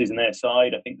performances in their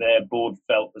side. I think their board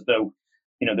felt as though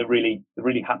they're really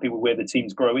happy with where the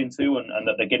team's growing to and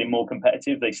that they're getting more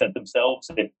competitive. They said themselves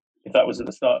if that was at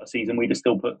the start of the season, we'd have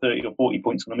still put 30 or 40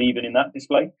 points on them even in that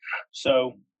display.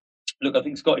 So, look, I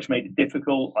think Scottish made it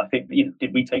difficult. I think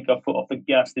did we take our foot off the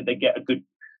gas? Did they get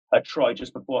a try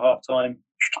just before half time?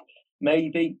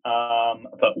 Maybe,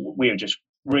 but we were just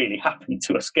really happy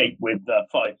to escape with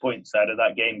 5 points out of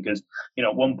that game because,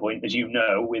 at one point, as you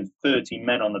know, with 30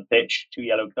 men on the pitch, 2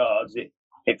 yellow cards,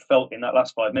 it felt in that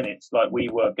last 5 minutes like we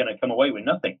were going to come away with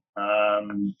nothing.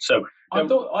 So I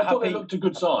thought they looked a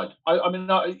good side.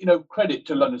 Credit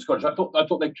to London Scottish. I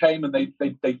thought they came and they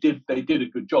did a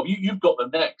good job. You've got the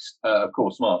next, of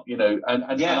course, Mark. And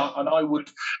I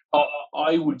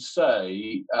would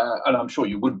say, and I'm sure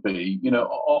you would be,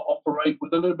 operate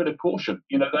with a little bit of caution.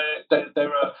 They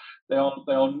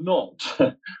are not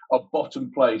a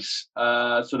bottom place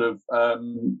sort of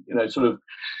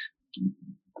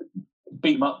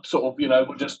beat them up, sort of.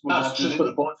 We'll just put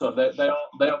the points on.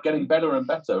 They are getting better and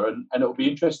better, and it'll be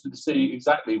interesting to see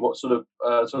exactly what sort of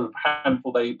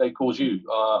handful they cause you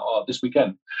this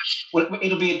weekend. Well,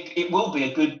 it will be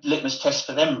a good litmus test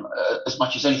for them as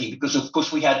much as anything, because of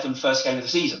course we had them first game of the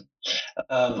season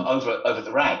over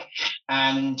the Rag,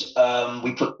 and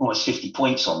we put almost 50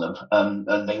 points on them,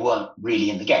 and they weren't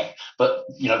really in the game. But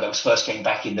that was first game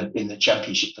back in the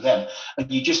championship for them,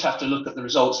 and you just have to look at the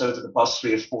results over the past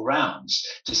 3 or 4 rounds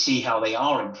to see how they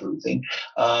are improving.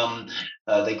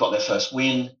 They got their first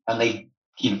win, and they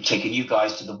taken you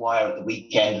guys to the wire at the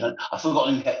weekend. And I've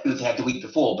forgotten who they had the week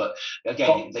before, but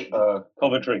again,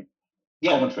 Coventry.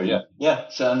 Yeah, Coventry, yeah.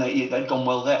 So they've gone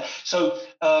well there. So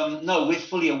no, we're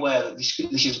fully aware that this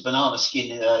is banana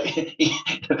skin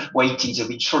waiting to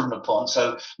be trodden upon.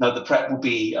 So no, the prep will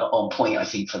be on point, I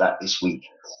think, for that this week.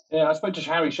 Yeah, I spoke to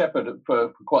Harry Shepherd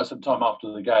for quite some time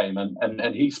after the game,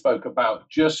 and he spoke about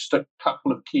just a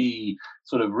couple of key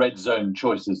sort of red zone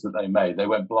choices that they made. They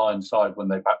went blindside when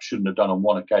they perhaps shouldn't have done on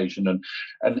one occasion,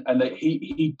 and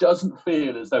he doesn't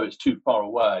feel as though it's too far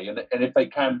away. And if they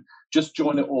can just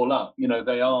join it all up,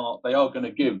 they are going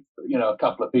to give a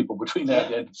couple of people between now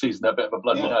and the end of the season a bit of a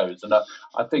bloody nose, and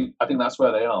I think that's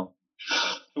where they are.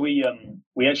 We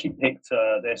actually picked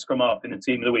their scrum half in the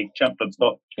team of the week, Champ Club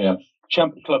Spot. Yeah.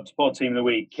 Champ Club Sport Team of the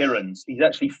Week, Kieran's. He's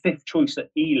actually 5th choice at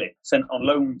Ealing, sent on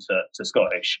loan to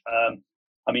Scottish.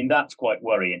 That's quite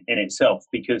worrying in itself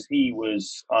because he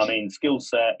was, skill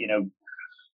set,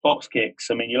 box kicks.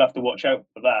 You'll have to watch out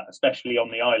for that, especially on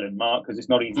the island, Mark, because it's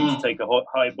not easy to take a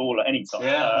high ball at any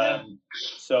time.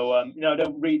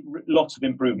 Lots of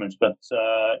improvements, but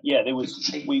there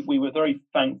was. We were very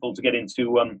thankful to get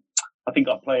into. I think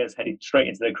our players headed straight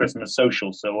into their Christmas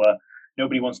social, so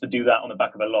nobody wants to do that on the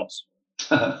back of a loss.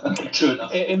 True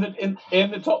enough. In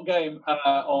the top game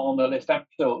on the list,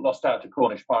 Anfield lost out to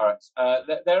Cornish Pirates.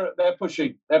 They're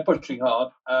pushing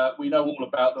hard. We know all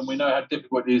about them. We know how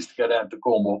difficult it is to go down to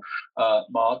Cornwall.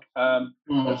 Mark,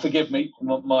 forgive me,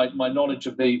 my knowledge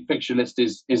of the fixture list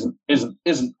isn't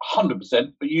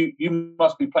 100%. But you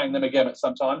must be playing them again at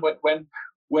some time. When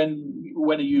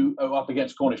are you up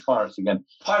against Cornish Pirates again?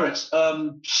 Pirates.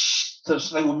 So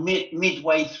they were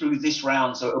midway through this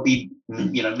round, so it'll be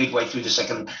midway through the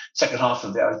second half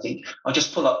of it. I think I'll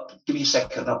just pull up. Give me a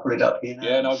second. I'll put it up here now.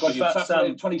 Yeah, no, I've got you.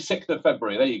 Saturday, 26th of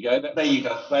February. There you go. There you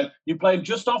go. You play them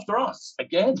just after us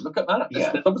again. Look at that.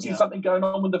 There's obviously something going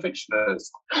on with the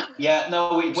fixtures. Yeah,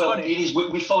 no, it is.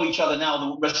 We follow each other now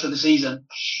the rest of the season.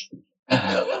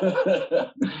 By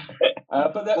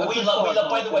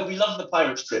the way, we love the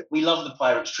Pirates trip. We love the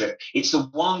Pirates trip. It's the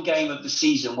one game of the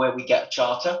season where we get a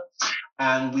charter,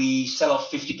 and we sell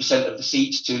off 50% of the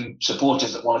seats to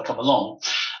supporters that want to come along.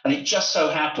 And it just so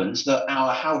happens that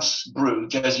our house brew,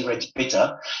 Jersey Red's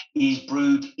Bitter, is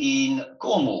brewed in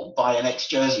Cornwall by an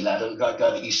ex-Jersey lad, a guy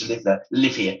that used to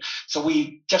live here. So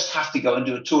we just have to go and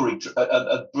do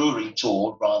a brewery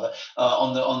tour rather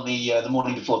on the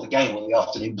morning before the game or the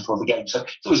afternoon before the game. So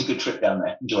it's always a good trip down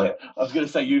there. Enjoy it. I was going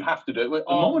to say you have to do it.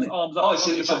 Arms up.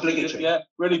 It's obligatory. Yeah,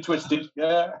 really twisted.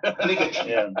 Yeah, obligatory.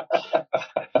 Yeah.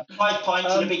 5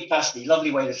 pints and a big pasty.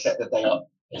 Lovely way to set the day up.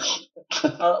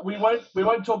 We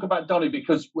won't talk about Donny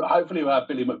because hopefully we'll have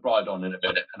Billy McBride on in a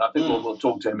minute, and I think we'll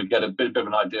talk to him and get a bit of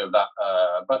an idea of that.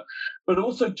 But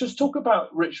also just talk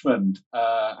about Richmond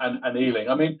and Ealing.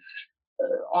 I mean,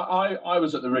 I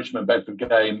was at the Richmond Bedford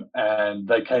game and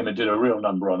they came and did a real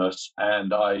number on us,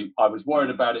 and I was worried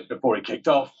about it before it kicked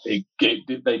off. They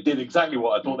did exactly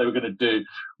what I thought they were going to do.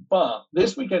 But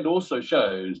this weekend also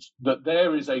shows that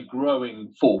there is a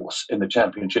growing force in the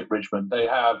Championship. Richmond, they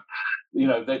have,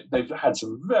 they've had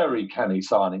some very canny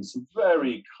signings, some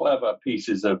very clever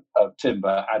pieces of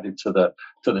timber added to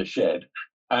the shed.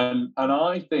 And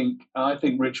I think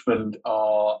Richmond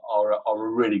are a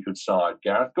really good side.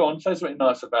 Gareth, go on, say something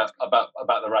nice about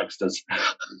the Ragsters.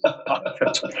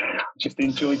 Just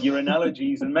enjoyed your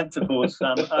analogies and metaphors,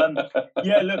 Sam.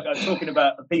 Yeah, look, I'm talking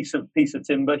about a piece of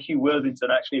timber. Hugh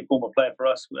Worthington, actually a former player for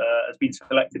us, has been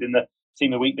selected in the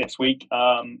Team of the Week this week,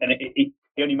 and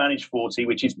he only managed 40,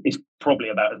 which is probably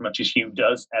about as much as Hugh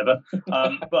does ever.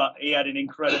 But he had an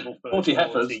incredible first 40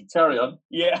 heifers. Carry on.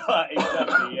 Yeah,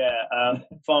 exactly. Yeah,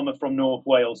 farmer from North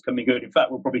Wales coming good. In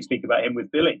fact, we'll probably speak about him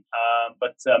with Billy.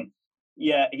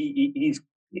 Yeah, he's.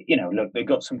 Look, they've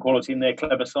got some quality in there.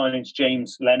 Clever signings.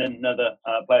 James Lennon, another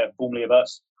player formerly of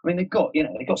us. I mean, they've got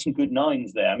some good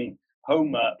nines there. I mean,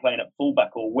 Homer playing at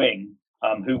fullback or wing,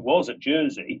 who was at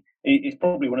Jersey, is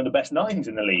probably one of the best nines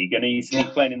in the league, and he's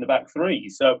playing in the back three.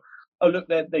 So, look,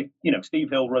 they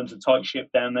Steve Hill runs a tight ship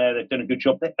down there. They've done a good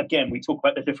job. Again, we talk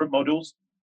about the different models,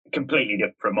 completely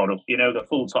different model. The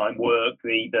full-time work,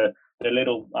 the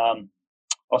little,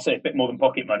 I'll say a bit more than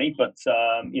pocket money, but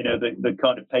the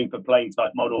kind of paper play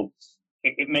type model,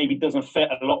 it maybe doesn't fit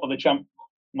a lot of the champ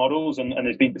models, and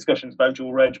there's been discussions about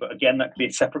dual reg, but again, that could be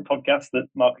a separate podcast that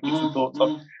Mark could give some thoughts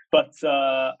on. But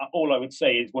all I would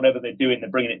say is whatever they're doing, they're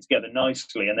bringing it together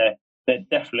nicely, and they're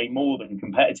definitely more than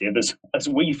competitive, as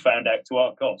we found out to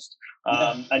our cost.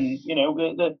 And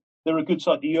they're a good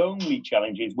side. The only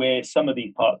challenge is where some of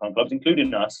these part-time clubs,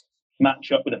 including us,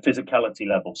 match up with a physicality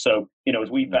level. So as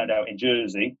we found out in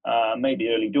Jersey, maybe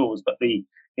early doors, but we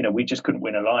just couldn't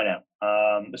win a line-out.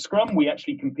 The scrum, we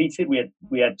actually competed.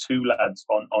 We had two lads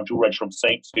on dual reg from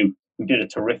Saints who did a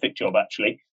terrific job,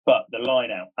 actually. But the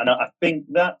line-out, and I think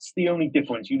that's the only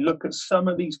difference. You look at some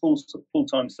of these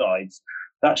full-time sides,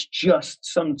 that's just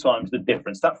sometimes the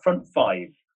difference. That front five,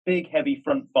 big, heavy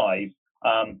front five,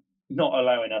 not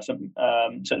allowing us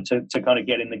to kind of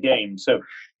get in the game. So,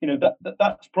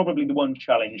 that's probably the one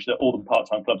challenge that all the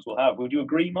part-time clubs will have. Would you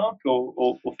agree, Mark,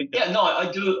 or think? Yeah, no,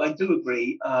 I do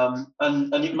agree.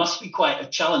 And it must be quite a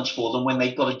challenge for them when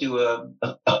they've got to do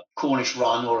a Cornish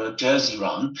run or a Jersey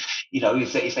run.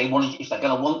 If they're going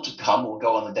to want to come or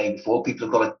go on the day before, people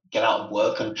have got to get out of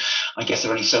work, and I guess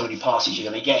there are only so many passes you're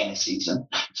going to get in a season.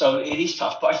 So it is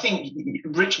tough. But I think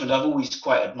Richmond, I've always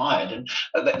quite admired, and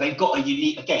they've got a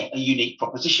unique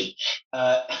proposition.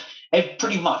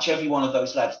 Pretty much every one of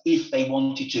those lads, if they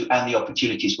wanted to and the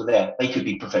opportunities were there, they could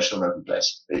be professional rugby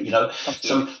players.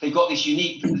 So they've got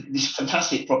this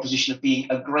fantastic proposition of being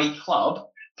a great club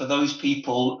for those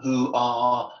people who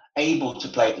are able to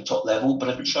play at the top level but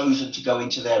have chosen to go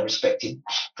into their respective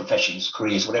professions,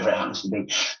 careers, whatever it happens to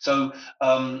be. So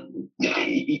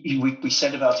we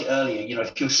said about it earlier,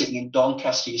 if you're sitting in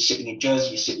Doncaster, you're sitting in Jersey,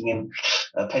 you're sitting in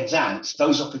Penzance,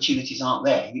 those opportunities aren't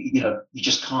there. You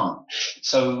just can't.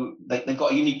 So they've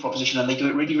got a unique proposition and they do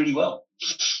it really, really well.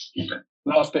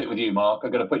 Last bit with you, Mark.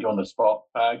 I'm going to put you on the spot.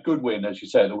 Good win, as you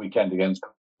say, the weekend against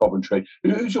Coventry.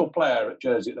 Who's your player at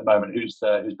Jersey at the moment who's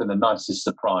been the nicest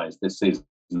surprise this season?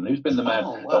 Who's been the man?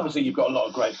 Oh, wow. Obviously, you've got a lot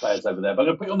of great players over there, but I'm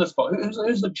going to put you on the spot.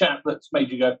 Who's the chap that's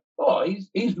made you go, oh,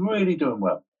 he's really doing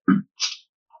well?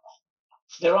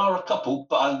 There are a couple,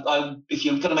 but if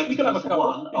you're going to make me go for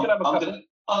one,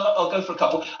 I'll go for a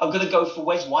couple. I'm going to go for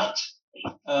Wes White. He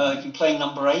can play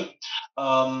number 8.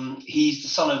 He's the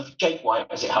son of Jake White,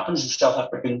 as it happens, the South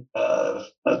African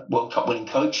World Cup winning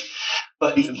coach.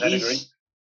 But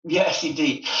yes,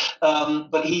 indeed.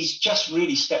 But he's just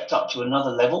really stepped up to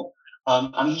another level.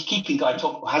 I mean, he's keeping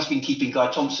has been keeping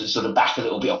Guy Thompson sort of back a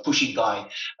little bit, or pushing Guy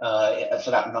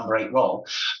for that number 8 role.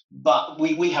 But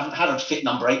we haven't had a fit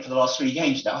number 8 for the last 3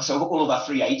 games now, so all of our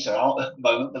 3-8s are out at the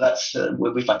moment. But that's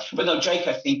we'll be fine. But no, Jake,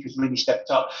 I think, has really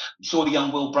stepped up. We saw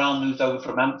young Will Brown moved over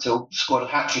from Ampthill, scored a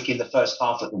hat-trick in the first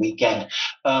half at the weekend,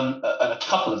 and a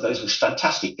couple of those was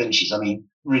fantastic finishes. I mean,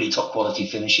 really top quality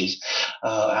finishes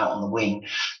out on the wing.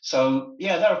 So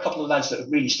yeah, there are a couple of lads that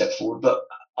have really stepped forward. But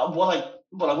what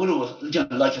I would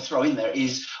like to throw in there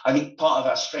is, I think part of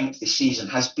our strength this season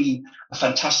has been a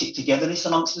fantastic togetherness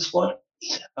amongst the squad.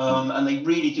 And they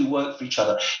really do work for each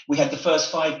other. We had the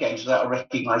first 5 games without a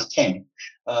recognised 10.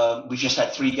 We just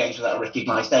had 3 games without a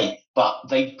recognised 8. But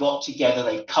they got together,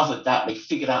 they covered that, they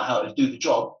figured out how to do the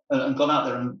job, and gone out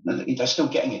there, and they're still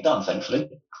getting it done, thankfully.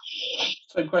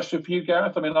 So, question for you,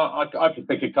 Gareth. I mean, I could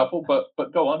pick a couple,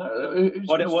 but go on.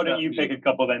 Why don't you pick a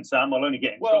couple then, Sam? I'll only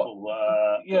get in trouble.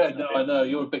 I know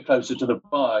you're a bit closer to the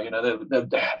fire. You know,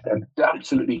 they're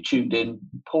absolutely tuned in,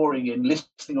 pouring in,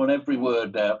 listening on every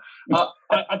word now.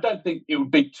 I don't think it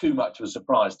would be too much of a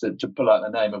surprise to pull out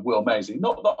the name of Will Maisie.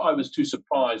 Not that I was too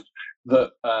surprised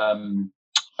that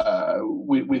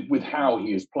with how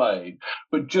he has played,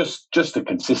 but just the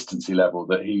consistency level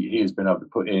that he has been able to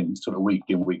put in sort of week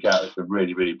in, week out has been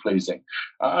really, really pleasing.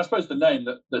 I suppose the name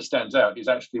that stands out is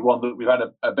actually one that we've had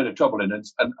a bit of trouble in, and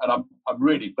I'm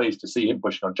really pleased to see him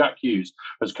pushing on. Jack Hughes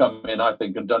has come in, I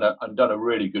think, and done a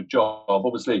really good job.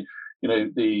 Obviously, you know,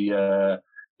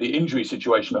 the injury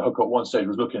situation at Hook at one stage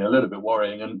was looking a little bit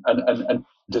worrying, and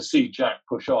to see Jack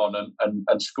push on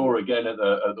and score again at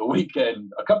the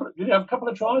weekend. Did he have a couple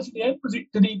of tries at the end?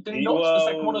 Did he notch the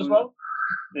second one as well?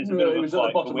 There's a bit of a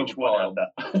fight for which one of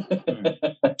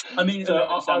that. I mean,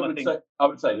 so Sam, I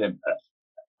would say him.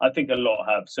 I think a lot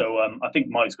have. So I think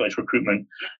Mike's got his recruitment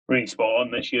really spot on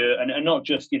this year, and not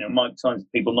just, you know, Mike signs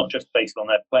people not just based on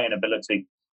their playing ability,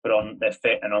 but on their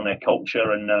fit and on their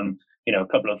culture. And you know, a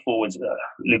couple of forwards,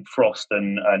 Luke Frost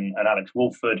and Alex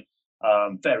Wolford,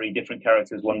 very different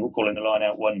characters. One calling the line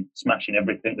out, one smashing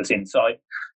everything that's in sight.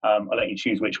 I'll let you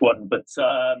choose which one, but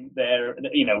they're,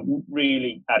 you know,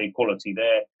 really added quality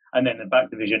there. And then the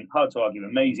back division, hard to argue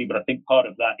with Maisie, but I think part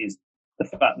of that is the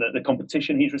fact that the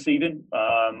competition he's receiving.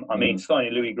 I mean,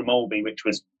 signing Louis Grimaldi, which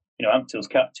was, you know, Amptill's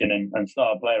captain and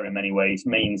star player in many ways,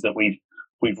 means that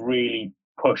we've really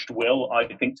pushed Will, I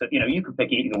think, to, you know, you can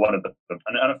pick either one of them,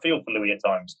 and I feel for Louis at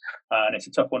times, and it's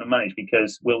a tough one to manage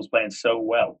because Will's playing so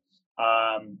well.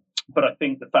 But I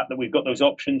think the fact that we've got those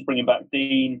options, bringing back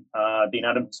Dean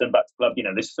Adamson back to the club, you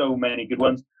know, there's so many good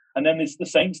ones. And then there's the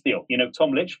Saints deal, you know,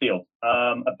 Tom Litchfield,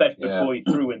 a Bedford boy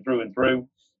through and through and through.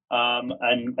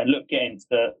 And look, getting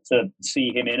to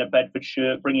see him in a Bedford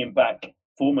shirt, bringing back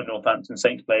former Northampton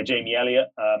Saints player Jamie Elliott,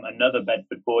 another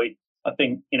Bedford boy. I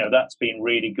think, you know, that's been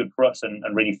really good for us and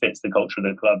really fits the culture of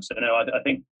the club. So, no, I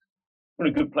think we're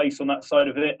in a good place on that side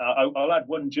of it. I'll add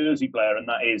one Jersey player, and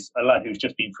that is a lad who's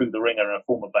just been through the ringer and a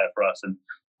former player for us, and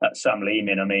that's Sam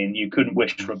Lehman. I mean, you couldn't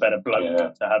wish for a better bloke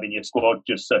to have in your squad,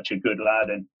 just such a good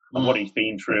lad and what he's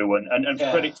been through. And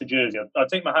credit to Jersey. I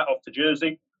take my hat off to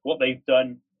Jersey. What they've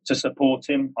done to support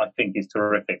him, I think, is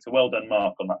terrific. So well done,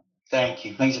 Mark, on that. Thank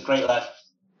you. He's a great lad.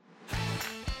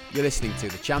 You're listening to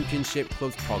the Championship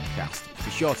Clubs podcast.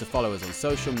 Be sure to follow us on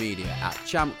social media at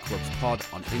Champ Clubs Pod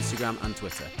on Instagram and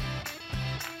Twitter.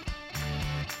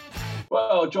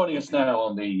 Well, joining us now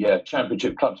on the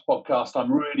Championship Clubs podcast, I'm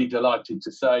really delighted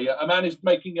to say a man is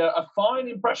making a fine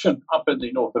impression up in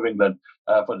the north of England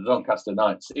for the Doncaster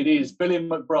Knights. It is Billy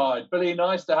McBride. Billy,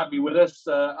 nice to have you with us.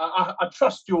 I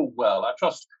trust you're well. I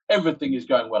trust everything is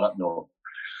going well up north.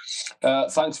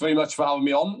 Thanks very much for having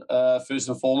me on. First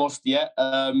and foremost,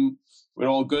 we're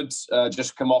all good.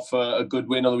 Just come off a good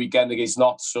win on the weekend against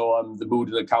Notts, so the mood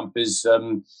of the camp is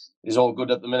all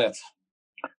good at the minute.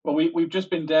 Well, we've just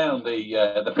been down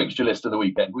the fixture list of the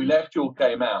weekend. We left your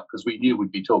game out because we knew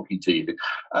we'd be talking to you.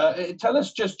 Tell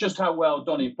us just how well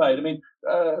Donny played. I mean,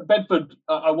 Bedford,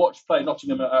 I watched play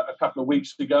Nottingham a couple of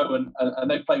weeks ago, and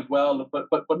they played well,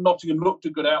 but Nottingham looked a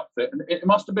good outfit, and it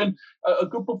must have been a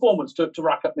good performance to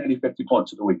rack up nearly 50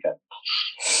 points at the weekend.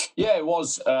 Yeah, it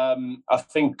was. I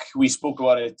think we spoke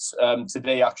about it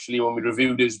today, actually, when we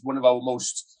reviewed it. It's one of our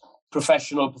most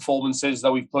professional performances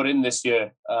that we've put in this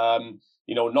year.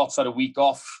 You know, Notts had a week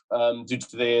off due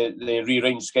to their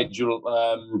rearranged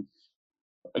schedule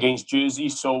against Jersey,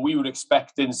 so we were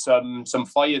expecting some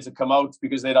fire to come out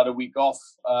because they'd had a week off.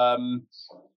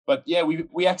 But yeah,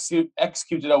 we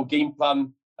executed our game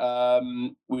plan.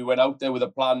 We went out there with a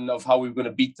plan of how we were going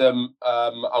to beat them,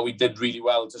 and we did really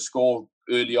well. To score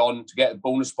early on, to get a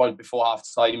bonus point before half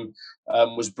time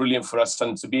was brilliant for us,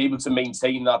 and to be able to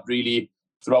maintain that really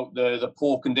throughout the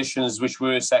poor conditions which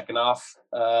were second half.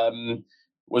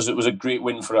 Was a great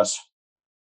win for us.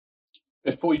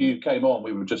 Before you came on,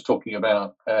 we were just talking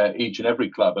about each and every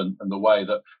club and the way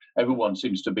that everyone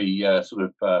seems to be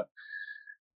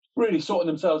really sorting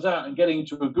themselves out and getting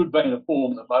into a good vein of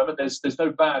form at the moment. There's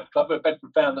no bad club.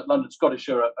 Bedford found that London Scottish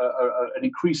are an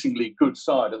increasingly good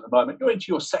side at the moment. You're into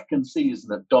your second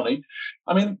season at Donny.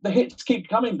 I mean, the hits keep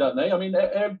coming, don't they? I mean,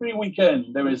 every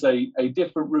weekend there is a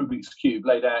different Rubik's Cube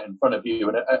laid out in front of you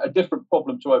and a different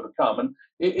problem to overcome. And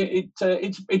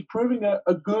it's proving a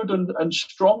good and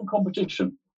strong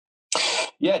competition.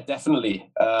 Yeah,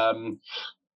 definitely.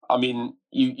 I mean,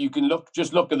 you can look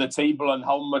at the table and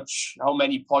how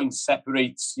many points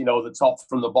separates, the top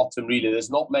from the bottom. Really, there's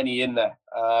not many in there.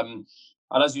 And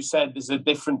as you said, there's a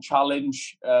different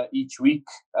challenge each week.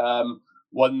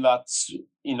 One that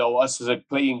us as a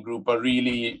playing group are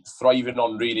really thriving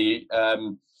on. Really,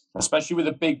 especially with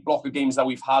the big block of games that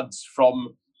we've had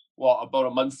from about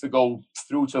a month ago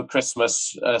through till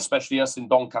Christmas, especially us in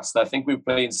Doncaster. I think we're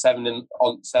playing 7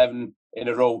 in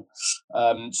a row.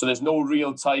 So there's no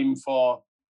real time for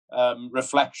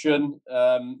reflection.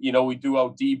 We do our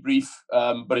debrief,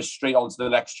 but it's straight on to the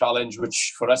next challenge,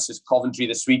 which for us is Coventry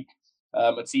this week,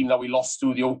 a team that we lost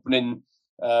to the opening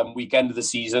weekend of the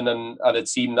season, and a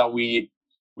team that we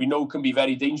know can be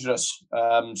very dangerous.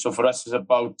 So for us, it's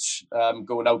about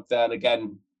going out there and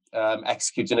again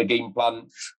executing a game plan,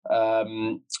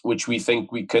 which we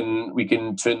think we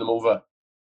can turn them over.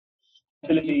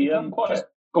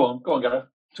 Go on, Gareth.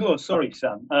 Oh, sorry,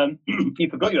 Sam. You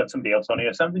forgot you had somebody else on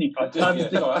here, Sam, didn't you? I did.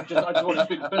 I just want to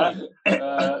speak to Billy.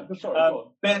 Sorry,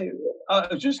 go on. I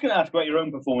was just going to ask about your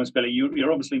own performance, Billy.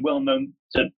 You're obviously well known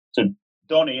to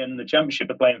Donny and the Championship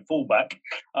of playing fullback,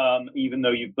 even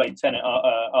though you've played 10 at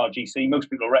RGC. Most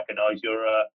people recognise you're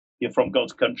from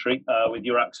God's country with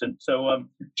your accent. So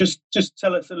just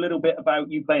tell us a little bit about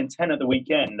you playing 10 at the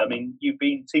weekend. I mean, you've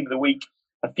been Team of the Week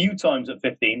a few times at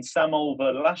 15. Sam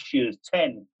Olver last year's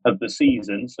 10 of the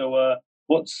season. So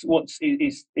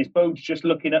is Bodes just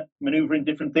looking at manoeuvring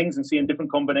different things and seeing different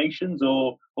combinations,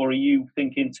 or are you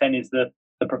thinking 10 is the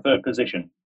preferred position?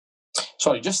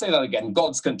 Sorry, just say that again.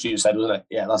 God's country, you said, wasn't it?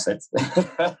 Yeah, that's it. Three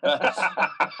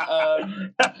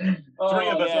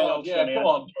of us. Yeah,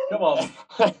 come on.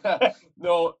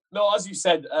 No. As you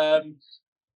said, I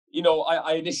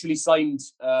initially signed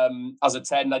as a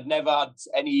 10. I'd never had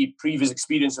any previous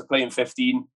experience of playing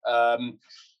 15.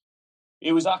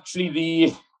 It was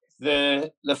actually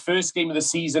the first game of the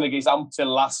season against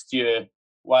Ampthill last year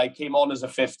where I came on as a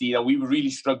 15, and we were really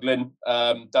struggling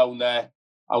down there.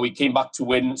 And we came back to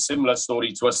win. Similar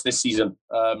story to us this season,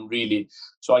 really.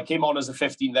 So I came on as a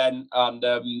 15 then, and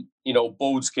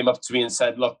Bodes came up to me and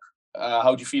said, "Look,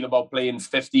 how do you feel about playing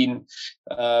 15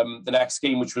 the next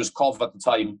game, which was Cov at the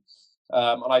time?"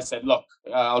 And I said, "Look,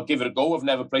 I'll give it a go. I've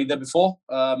never played there before.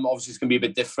 Obviously, it's going to be a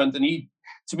bit different." And he,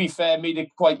 to be fair, made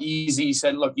it quite easy. He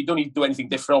said, "Look, you don't need to do anything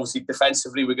different. Obviously,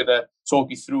 defensively, we're going to talk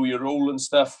you through your role and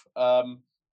stuff.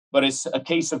 But it's a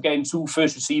case of getting two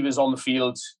first receivers on the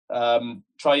field,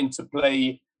 trying to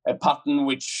play a pattern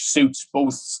which suits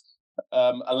both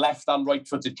a left and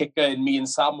right-footed kicker in me and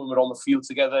Sam when we're on the field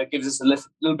together. It gives us a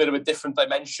little bit of a different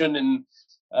dimension in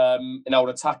our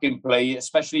attacking play,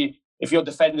 especially if you're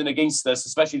defending against us,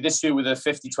 especially this year with a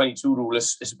 50-22 rule.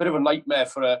 It's a bit of a nightmare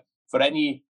for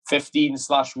any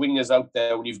 15/wingers out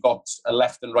there when you've got a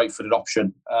left and right-footed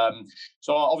option.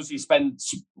 So I obviously spent,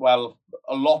 a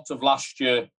lot of last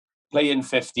year playing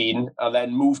 15 and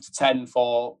then moved to 10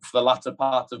 for the latter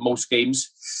part of most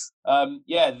games.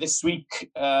 Last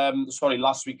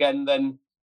weekend then,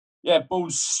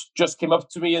 Bose just came up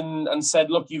to me and said,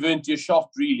 "Look, you've earned your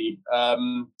shot, really." I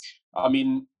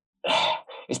mean,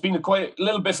 it's been quite a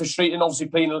little bit frustrating, obviously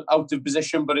playing out of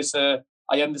position, but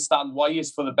I understand why.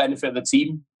 It's for the benefit of the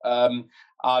team.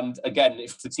 And again,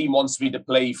 if the team wants me to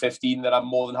play 15, then I'm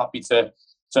more than happy to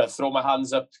throw my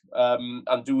hands up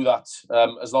and do that,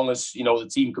 as long as the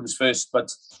team comes first.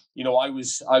 But I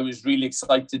was really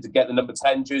excited to get the number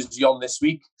 10 jersey on this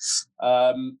week,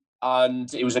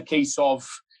 and it was a case of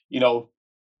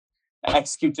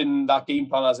executing that game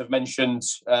plan as I've mentioned.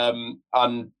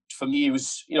 And for me, it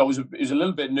was a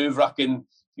little bit nerve-wracking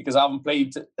because I haven't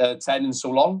played 10 in so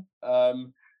long.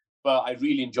 But I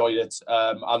really enjoyed it,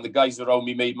 and the guys around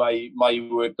me made my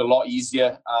work a lot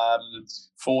easier.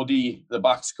 Fordy, the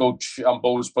backs coach, and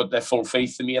Bose put their full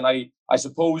faith in me, and I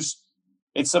suppose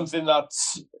it's something that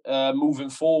moving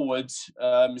forward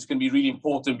is going to be really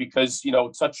important because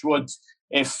touch wood,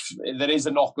 if there is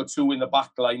a knock or two in the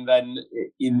back line, then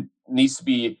it needs to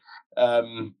be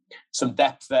some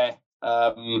depth there.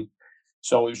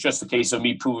 So it was just a case of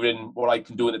me proving what I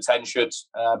can do in the 10 shirt,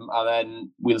 and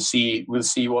then we'll see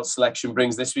what selection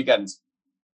brings this weekend.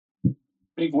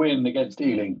 Big win against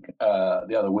Ealing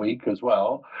the other week as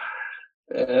well.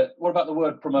 What about the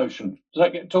word promotion? Does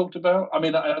that get talked about? I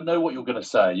mean, I know what you're going to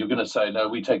say. You're going to say, no,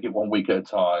 we take it 1 week at a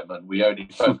time and we only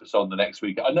focus on the next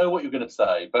week. I know what you're going to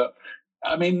say, but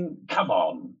I mean, come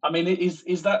on. I mean,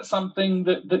 is that something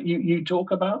that you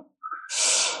talk about?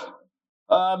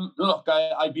 Look,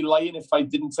 I'd be lying if I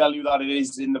didn't tell you that it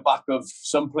is in the back of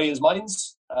some players'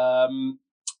 minds.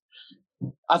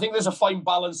 I think there's a fine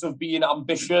balance of being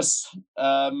ambitious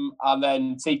and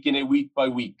then taking it week by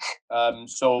week.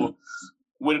 So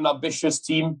we're an ambitious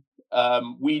team.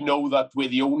 We know that we're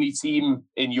the only team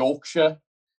in Yorkshire.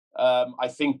 I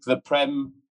think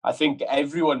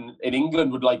everyone in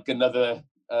England would like another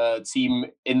team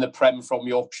in the Prem from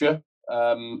Yorkshire.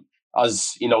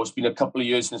 As you know, it's been a couple of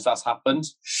years since that's happened.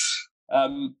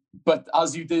 But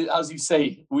as you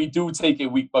say, we do take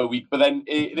it week by week. But then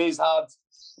it is hard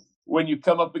when you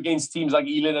come up against teams like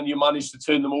Ealing and you manage to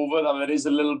turn them over. And there is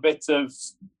a little bit of,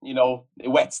 it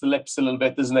wets the lips a little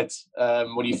bit, doesn't it?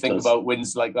 When you think about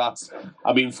wins like that.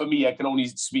 I mean, for me, I can only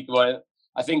speak about it.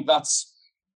 I think that's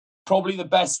probably the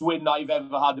best win I've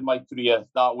ever had in my career,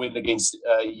 that win against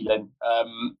Ealing.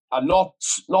 And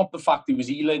not the fact it was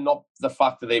Ealing, not the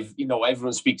fact that they've,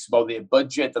 everyone speaks about their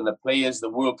budget and the players, the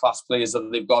world-class players that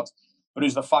they've got, but it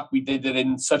was the fact we did it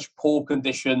in such poor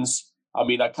conditions. I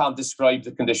mean, I can't describe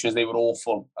the conditions. They were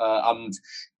awful. And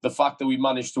the fact that we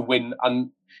managed to win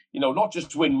and, not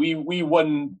just win, we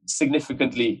won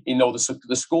significantly.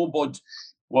 The scoreboard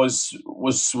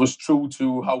was true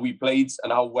to how we played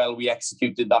and how well we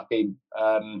executed that game.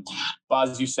 But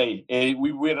as you say,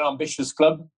 we're an ambitious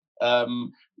club.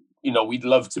 We'd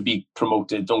love to be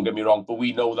promoted, don't get me wrong, but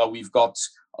we know that we've got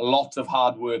a lot of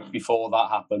hard work before that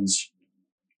happens.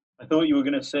 I thought you were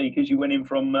going to say because you went in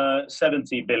from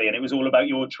 70 billion, it was all about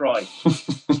your try.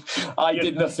 I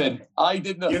did nothing. I'm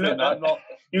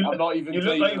not even. You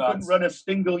look like you couldn't run a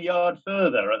single yard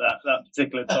further at that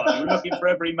particular time. You were looking for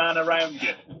every man around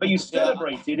you, but you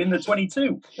celebrated in the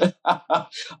 22.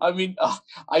 I mean,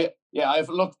 I've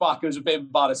looked back. I was a bit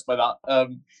embarrassed by that.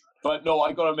 But no,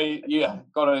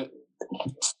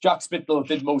 Jack Spittle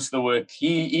did most of the work.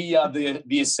 He had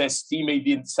the assist. He made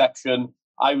the interception.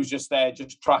 I was just there,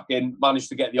 just tracking, managed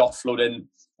to get the offload in.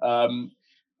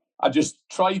 I just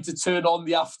tried to turn on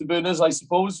the afterburners, I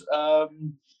suppose.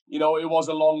 It was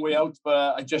a long way out,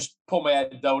 but I just put my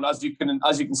head down. As you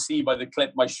can see by the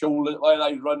clip, my shoulder, when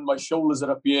I run, my shoulders are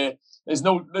up here. There's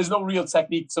no real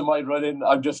technique to my running.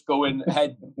 I'm just going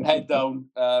head down.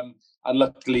 And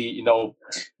luckily,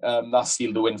 that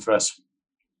sealed the win for us.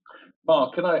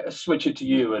 Mark, can I switch it to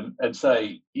you and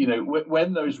say,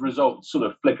 when those results sort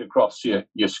of flick across your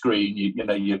screen, you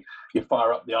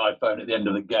fire up the iPhone at the end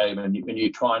of the game and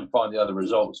you try and find the other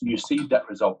results, and you see that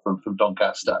result from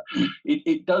Doncaster,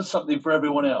 it does something for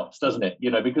everyone else, doesn't it?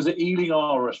 Because Ealing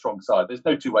are a strong side. There's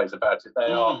no two ways about it.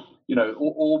 They are,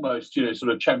 almost,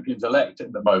 sort of champions elect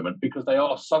at the moment because they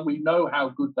are. So we know how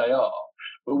good they are.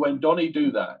 But when Donny do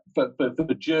that for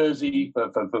Jersey,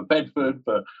 for Bedford,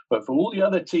 for all the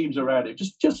other teams around it,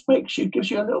 just gives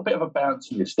you a little bit of a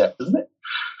bounce in your step, doesn't it?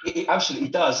 It absolutely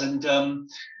does. And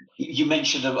you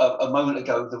mentioned a moment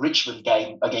ago the Richmond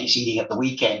game against Ealing at the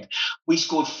weekend. We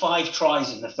scored 5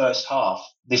 tries in the first half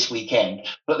this weekend,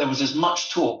 but there was as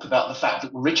much talk about the fact that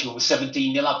Richmond was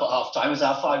 17-0 up at half time as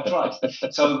our 5 tries.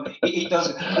 So it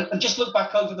does. And just look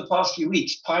back over the past few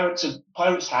weeks. Pirates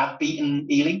have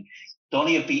beaten Ealing.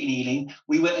 Donny have beaten Ealing.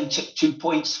 We went and took 2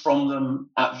 points from them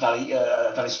at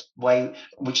Valleys Way,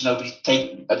 which nobody's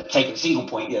taken a single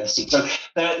point yet. So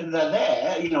they're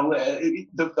there.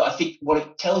 I think what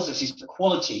it tells us is the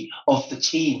quality of the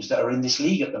teams that are in this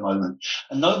league at the moment,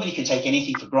 and nobody can take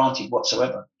anything for granted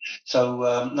whatsoever.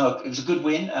 So no, it was a good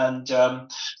win, and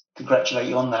congratulate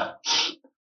you on that.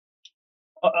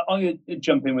 I'm going to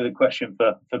jump in with a question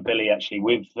for Billy, actually,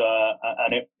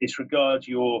 and it disregards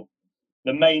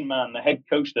the main man, the head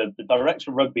coach, the director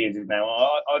of rugby is now.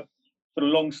 I've got a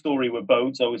long story with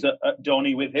Bodes. I was at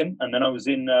Donny with him, and then I was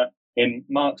in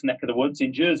Mark's neck of the woods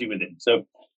in Jersey with him. So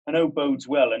I know Bodes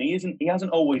well, and he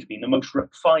hasn't always been the most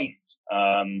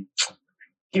refined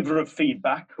giver of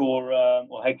feedback or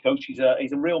head coach. He's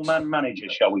a real man manager,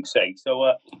 shall we say?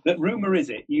 So the rumor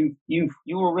is you're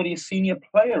already a senior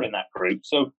player in that group.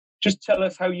 So just tell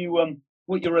us how you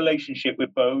what your relationship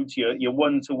with Bodes, your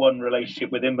one-to-one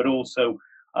relationship with him, but also,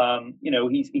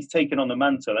 he's taken on the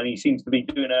mantle and he seems to be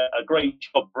doing a great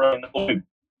job running the ball.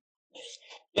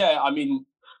 Yeah, I mean,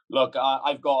 look,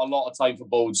 I've got a lot of time for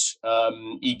Bodes.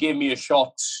 He gave me a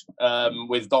shot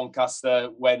with Doncaster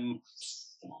when,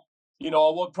 I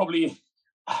would probably,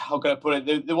 how can I put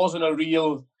it? There wasn't a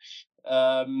real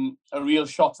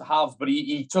shot to have, but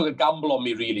he took a gamble on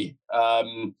me, really.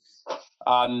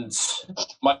 And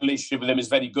my relationship with him is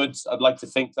very good. I'd like to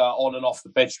think that on and off the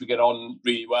pitch we get on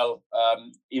really well.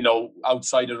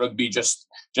 Outside of rugby, just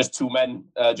two men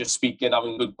just speaking,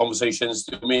 having good conversations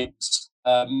to me.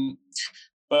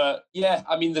 But yeah,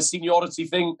 I mean, the seniority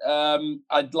thing,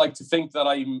 I'd like to think that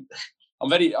I'm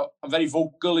very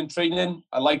vocal in training.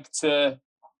 I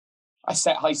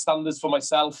set high standards for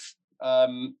myself.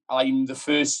 I'm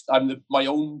my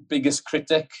own biggest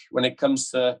critic when it comes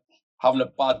to having a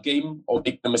bad game or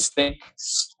making a mistake.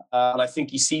 And I think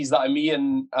he sees that in me,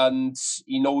 and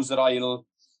he knows that I'm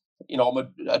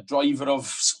a driver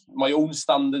of my own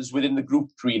standards within the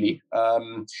group, really.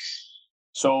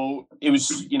 So it was,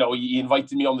 he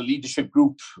invited me on the leadership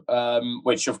group,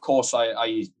 which of course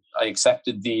I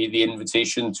accepted the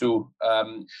invitation to.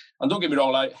 And don't get me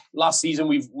wrong, this season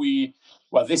we've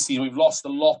lost a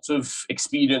lot of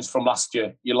experience from last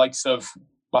year. Your likes of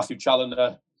Matthew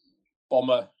Challoner,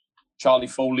 Bomber, Charlie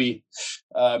Foley,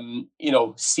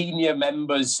 senior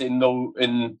members in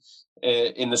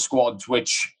the squad,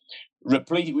 which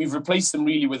we've replaced them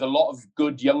really with a lot of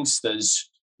good youngsters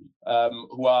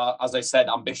who are, as I said,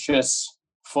 ambitious,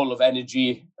 full of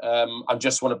energy, and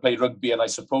just want to play rugby. And I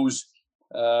suppose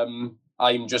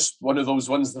I'm just one of those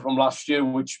ones from last year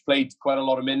which played quite a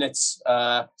lot of minutes,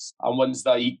 and ones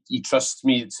that he trusts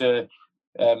me to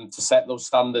set those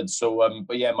standards. So,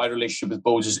 but yeah, my relationship with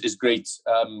Bodes is great.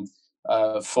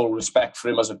 Full respect for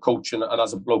him as a coach and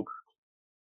as a bloke.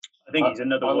 I think he's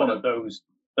another one of those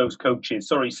coaches.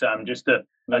 Sorry, Sam, and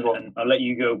I'll let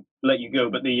you go.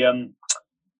 But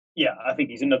I think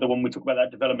he's another one. We talk about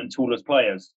that development tool as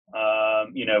players.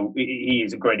 He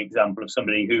is a great example of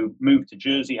somebody who moved to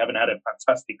Jersey, having had a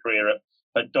fantastic career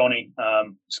at Donny,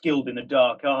 skilled in the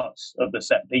dark arts of the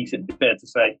set piece, it's fair to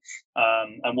say.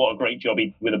 And what a great job he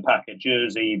did with a pack at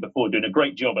Jersey before doing a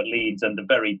great job at Leeds under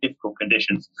very difficult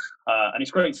conditions. And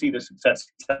it's great to see the success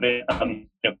of it.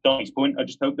 Donny's point, I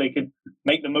just hope they can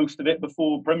make the most of it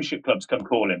before Premiership clubs come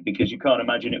calling, because you can't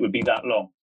imagine it would be that long.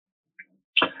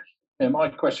 Yeah, my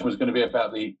question was going to be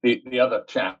about the other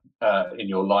chap in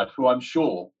your life, who I'm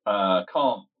sure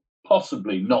can't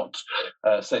possibly not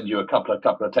send you a couple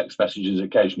of text messages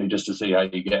occasionally just to see how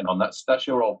you're getting on. That's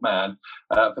your old man.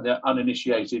 For the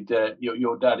uninitiated,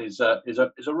 your dad is a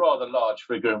rather large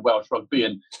figure in Welsh rugby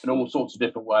in all sorts of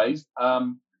different ways.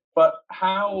 But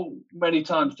how many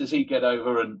times does he get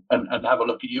over and have a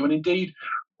look at you? And indeed,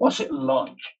 what's it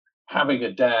like having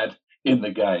a dad in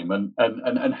the game,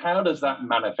 and how does that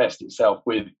manifest itself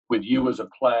with you as a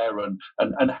player,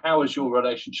 and how has your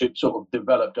relationship sort of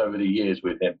developed over the years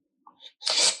with him?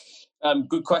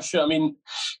 Good question. I mean,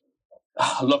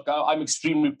 look, I'm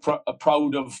extremely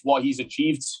proud of what he's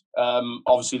achieved.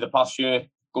 Obviously, the past year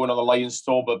going on the Lions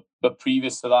tour, but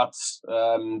previous to that,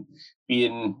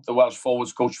 being the Welsh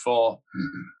forwards coach for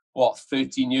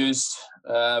 13 years,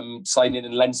 signing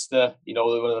in Leinster,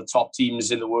 one of the top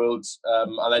teams in the world,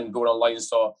 and then going on Lions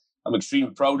tour. I'm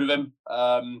extremely proud of him.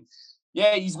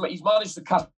 He's managed to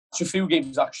catch a few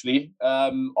games actually.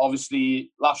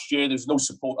 Obviously, last year there's no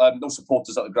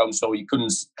supporters at the ground, so he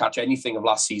couldn't catch anything of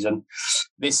last season.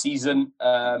 This season,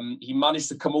 he managed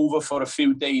to come over for a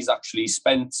few days. Actually,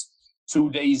 spent 2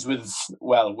 days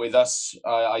with us.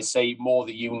 I say more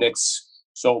the units.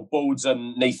 So Bodes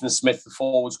and Nathan Smith, the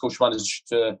forwards coach, managed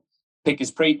to prick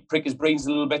his brains a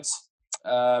little bit.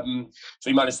 So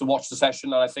he managed to watch the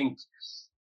session, and I think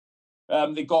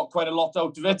they got quite a lot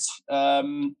out of it.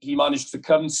 He managed to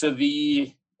come to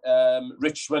the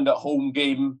Richmond at home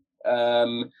game,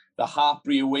 the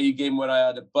Hartpury away game, where I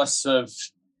had a bus of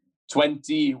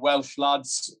 20 Welsh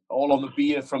lads all on the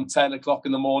beer from 10 o'clock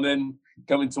in the morning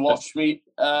coming to watch me.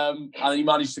 And he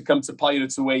managed to come to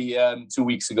Pirates away 2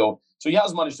 weeks ago. So he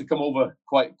has managed to come over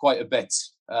quite a bit.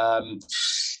 And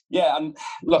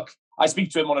look, I speak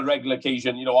to him on a regular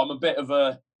occasion. I'm a bit of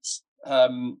a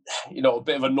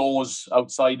nose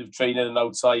outside of training and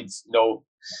outside.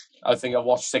 I think I've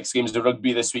watched 6 games of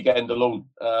rugby this weekend alone,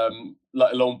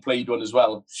 let alone played one as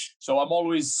well. So I'm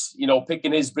always,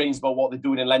 picking his brains about what they're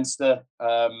doing in Leinster,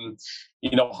 how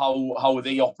are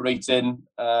they operating,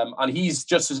 and he's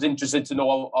just as interested to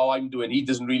know how I'm doing. He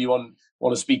doesn't really want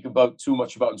to speak too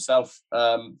much about himself,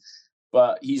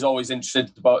 but he's always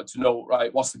interested to know,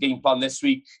 right, what's the game plan this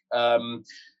week.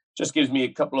 Just gives me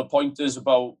a couple of pointers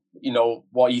about,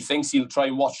 what he thinks. He'll try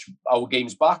and watch our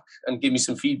games back and give me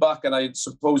some feedback. And I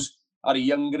suppose at a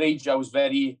younger age, I was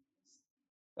very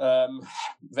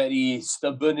very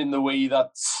stubborn in the way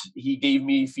that he gave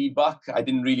me feedback. I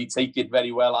didn't really take it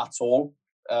very well at all.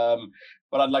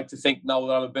 But I'd like to think now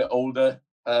that I'm a bit older,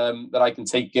 that I can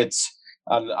take it,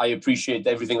 and I appreciate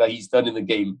everything that he's done in the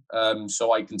game.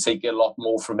 So I can take it a lot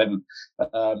more from him.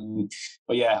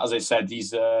 But yeah, as I said,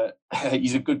 he's a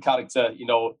good character.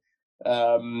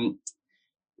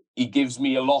 He gives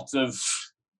me a lot of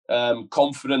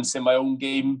confidence in my own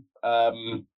game.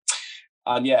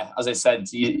 And yeah, as I said,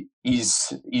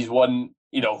 he's one.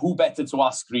 Who better to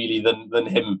ask really than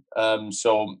him?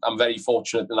 So I'm very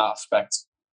fortunate in that aspect.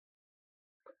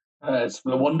 It's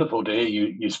wonderful to hear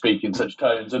you speak in such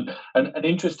tones, and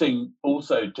interesting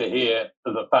also to hear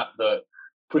the fact that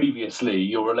previously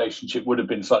your relationship would have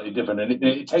been slightly different, and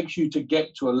it takes you to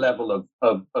get to a level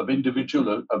of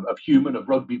individual, of human, of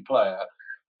rugby player,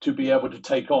 to be able to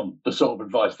take on the sort of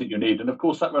advice that you need. And of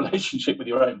course, that relationship with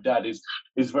your own dad is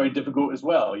very difficult as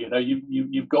well.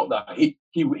 You've got that. He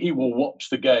will watch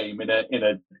the game in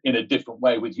a different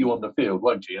way with you on the field,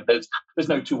 won't he? And there's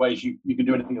no two ways you can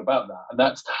do anything about that. And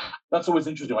that's always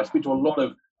interesting. I speak to a lot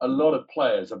of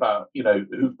players about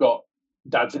who've got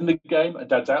dads in the game and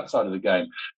dads outside of the game.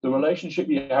 The relationship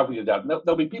you have with your dad.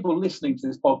 There'll be people listening to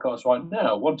this podcast right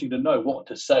now wanting to know what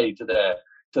to say to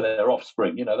their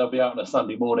offspring. They'll be out on a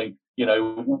Sunday morning,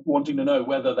 wanting to know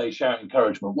whether they shout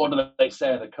encouragement. What do they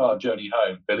say in the car journey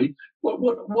home, Billy? What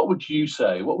would you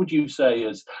say? What would you say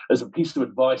as a piece of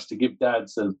advice to give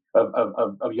dads of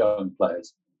young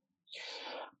players?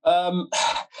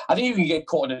 I think you can get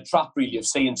caught in a trap really of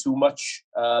saying too much.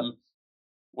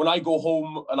 When I go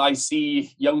home and I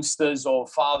see youngsters or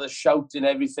fathers shouting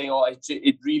everything,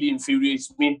 it really infuriates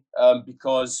me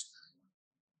because.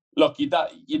 Look, your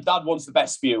dad wants the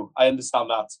best for you. I understand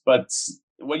that. But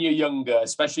when you're younger,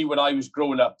 especially when I was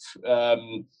growing up,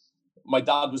 my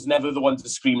dad was never the one to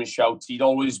scream and shout. He'd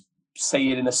always say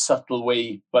it in a subtle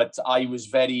way. But I was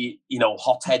very,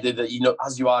 hot-headed.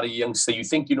 As you are a youngster, you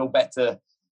think you know better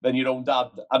than your own dad.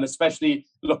 And especially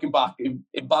looking back, it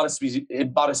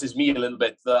embarrasses me a little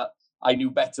bit that I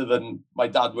knew better than my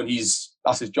dad when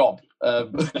that's his job.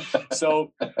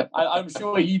 So I'm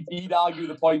sure he'd argue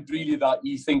the point really that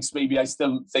he thinks maybe I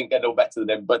still think I know better than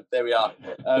him, but there we are.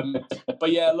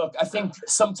 But yeah, look, I think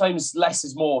sometimes less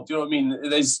is more. Do you know what I mean?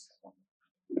 There's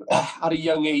at a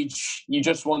young age, you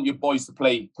just want your boys to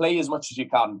play as much as you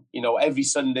can. Every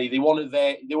Sunday they want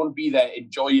to be there,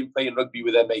 enjoying playing rugby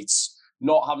with their mates.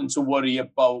 Not having to worry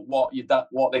about what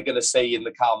they're going to say in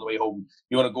the car on the way home.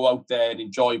 You want to go out there and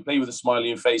enjoy, play with a smile on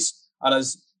your face. And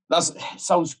that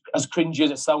sounds as cringy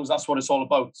as it sounds, that's what it's all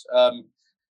about.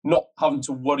 Not having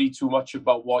to worry too much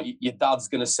about what your dad's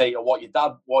going to say or what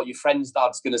your friend's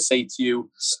dad's going to say to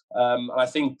you. And I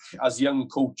think as young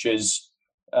coaches,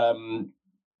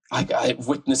 I've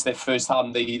witnessed it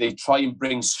firsthand. They try and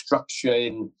bring structure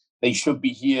in. They should be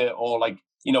here, or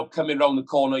coming around the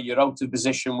corner, you're out of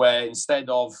position where instead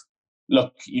of,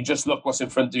 you just look what's in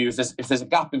front of you. If there's a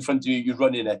gap in front of you, you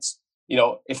run in it.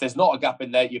 If there's not a gap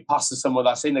in there, you pass to someone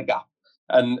that's in a gap.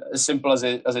 And as simple as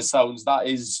it sounds, that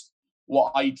is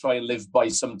what I try and live by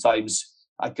sometimes.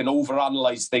 I can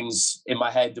overanalyze things in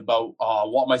my head about,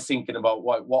 what am I thinking about?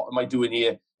 What am I doing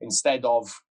here? Instead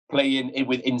of playing it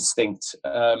with instinct.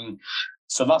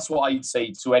 So that's what I'd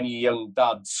say to any young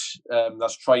dad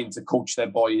that's trying to coach their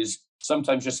boys.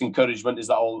 Sometimes just encouragement is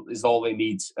all they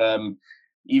need.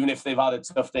 Even if they've had a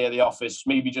tough day at the office,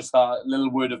 maybe just that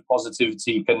little word of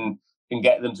positivity can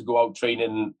get them to go out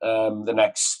training the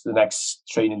next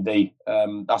training day.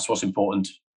 That's what's important.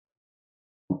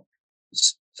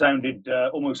 Sounded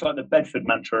almost like the Bedford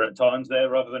mantra at times there,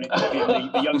 rather than it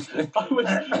being the youngsters.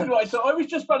 I was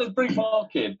just about to bring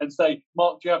Mark in and say,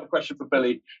 Mark, do you have a question for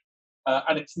Billy?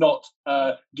 And it's not,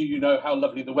 do you know how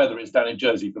lovely the weather is down in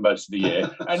Jersey for most of the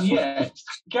year? And yet,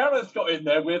 Gareth got in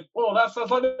there with, that sounds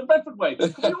like the Bedford way.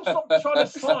 But can you all stop trying to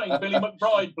sign Billy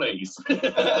McBride, please? To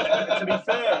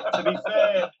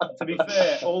be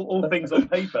fair, all things on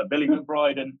paper, Billy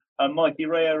McBride and Mikey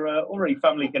Ray are already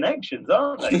family connections,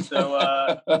 aren't they? So,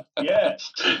 there's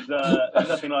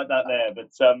nothing like that there. But,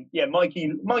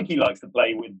 Mikey likes to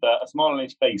play with a smile on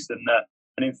his face and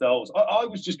into the holes. I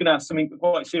was just going to ask something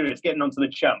quite serious, getting onto the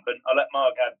champ, and I'll let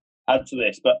Mark add to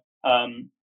this. But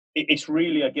it's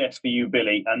really, I guess, for you,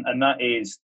 Billy, and that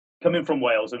is coming from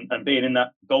Wales and being in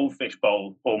that goldfish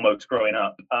bowl almost growing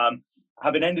up,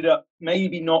 having ended up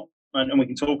maybe not, and we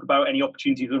can talk about any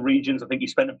opportunities of the regions. I think you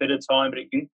spent a bit of time, but it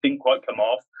didn't quite come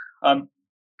off.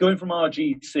 going from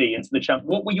RGC into the champ,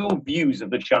 what were your views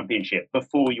of the championship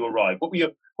before you arrived? What were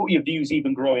your views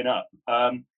even growing up?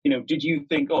 Did you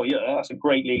think, oh yeah, that's a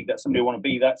great league, that's somebody I want to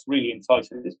be, that's really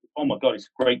enticing, oh my God, it's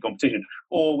a great competition?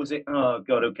 Or was it, oh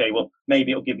God, okay, well,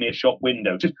 maybe it'll give me a shop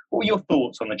window? Just what were your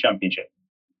thoughts on the championship?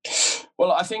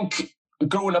 Well, I think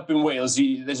growing up in Wales,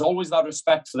 there's always that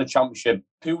respect for the championship,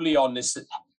 purely on this.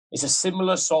 It's a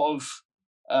similar sort of,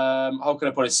 how can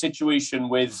I put it, situation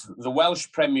with the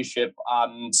Welsh Premiership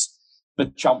and the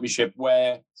Championship,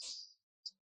 where,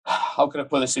 how can I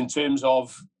put this, in terms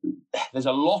of there's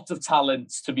a lot of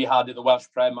talent to be had in the Welsh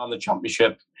Prem and the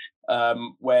Championship,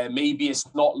 where maybe it's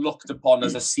not looked upon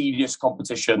as a serious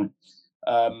competition.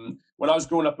 When I was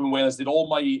growing up in Wales, did all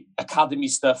my academy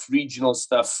stuff, regional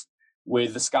stuff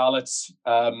with the Scarlets,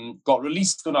 got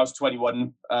released when I was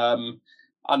 21.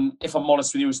 And if I'm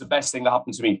honest with you, it was the best thing that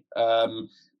happened to me.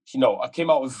 I came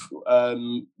out of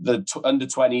the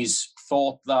under-20s,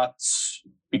 thought that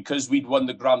because we'd won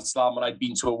the Grand Slam and I'd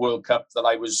been to a World Cup, that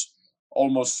I was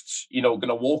almost, going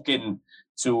to walk in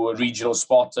to a regional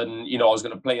spot and, I was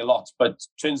going to play a lot. But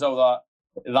turns out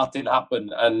that didn't happen.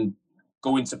 And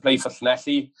going to play for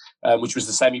Llanelli, which was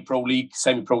the semi-pro league,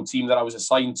 semi-pro team that I was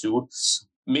assigned to,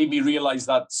 made me realise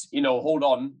that, hold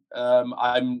on,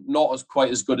 I'm not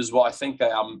quite as good as what I think I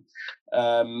am.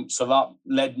 So that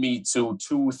led me to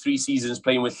 2-3 seasons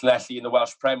playing with Llanelli in the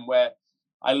Welsh Prem, where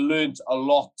I learned a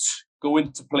lot,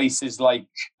 going to places like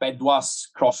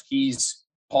Bedwas, Cross Keys,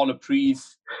 Pontypridd.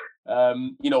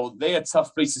 They are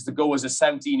tough places to go as a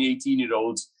 17,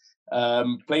 18-year-old,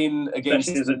 playing against...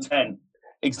 Especially as a 10.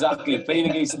 Exactly, playing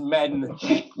against men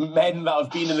that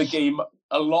have been in the game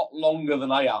a lot longer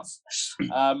than I have.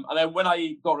 And then when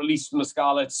I got released from the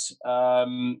Scarlets,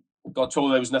 got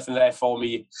told there was nothing there for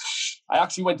me, I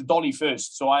actually went to Donny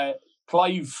first. So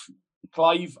Clive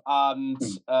and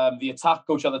the attack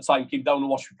coach at the time came down and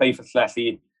watched me play for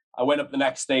Llanelli. I went up the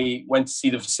next day, went to see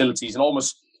the facilities, and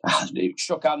almost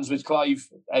shook hands with Clive.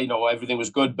 Everything was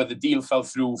good, but the deal fell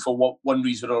through for one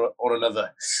reason or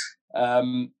another.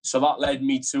 So that led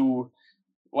me to,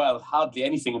 well, hardly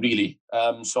anything really.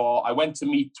 So I went to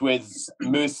meet with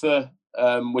Merthyr,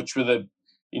 which were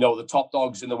the top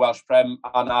dogs in the Welsh Prem,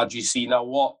 and RGC. Now,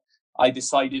 what I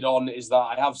decided on is that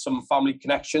I have some family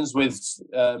connections with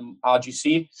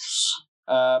RGC,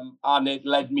 and it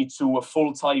led me to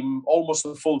almost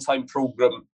a full-time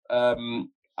programme,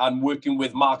 and working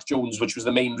with Mark Jones, which was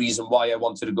the main reason why I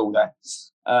wanted to go there.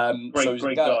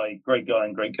 Great guy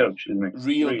and great coach, isn't he?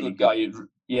 Really good guy.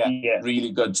 Yeah,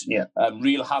 really good. Yeah.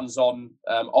 Real hands-on.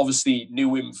 Obviously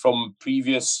knew him from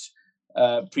previously.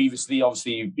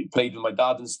 Obviously played with my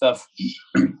dad and stuff.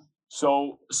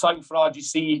 So signed for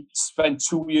RGC, spent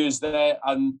 2 years there,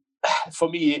 and for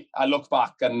me, I look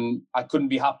back and I couldn't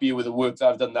be happier with the work that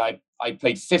I've done there. I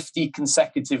played 50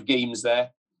 consecutive games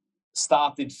there.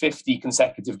 Started 50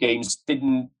 consecutive games.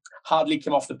 Hardly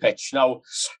came off the pitch. Now,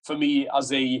 for me,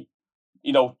 as a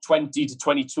 20 to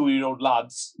 22-year-old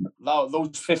lads,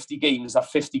 those 50 games are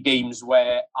 50 games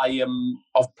where I am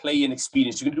of playing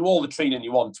experience. You can do all the training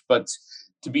you want, but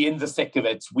to be in the thick of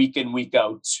it, week in, week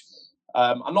out,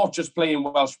 and not just playing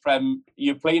Welsh Prem,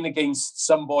 you're playing against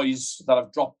some boys that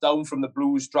have dropped down from the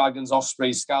Blues, Dragons,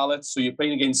 Ospreys, Scarlets. So you're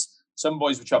playing against some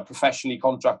boys which are professionally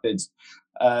contracted.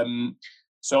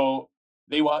 So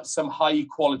they were some high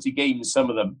quality games, some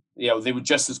of them. They were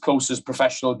just as close as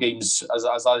professional games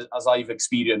as I've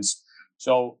experienced.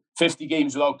 So 50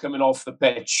 games without coming off the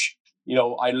pitch,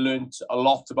 I learned a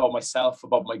lot about myself,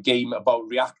 about my game, about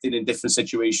reacting in different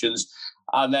situations.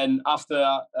 And then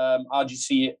after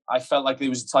RGC, I felt like there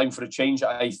was a time for a change.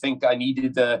 I think I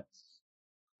needed,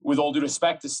 with all due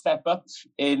respect, to step up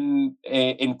in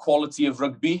quality of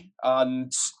rugby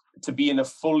and to be in a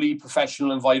fully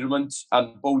professional environment,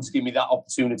 and Bodes gave me that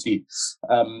opportunity.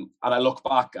 And I look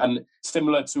back, and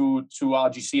similar to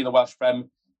RGC in the Welsh Prem,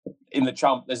 in the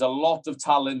Champ, there's a lot of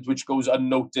talent which goes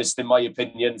unnoticed, in my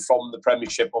opinion, from the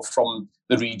Premiership or from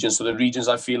the regions. So the regions,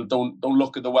 I feel, don't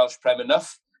look at the Welsh Prem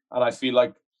enough, and I feel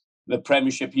like the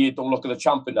Premiership here don't look at the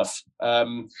Champ enough.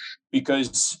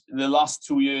 Because the last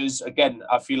 2 years, again,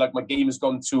 I feel like my game has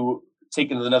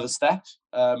taken another step.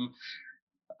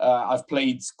 I've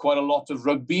played quite a lot of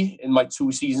rugby in my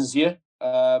 2 seasons here,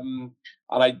 and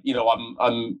I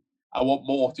want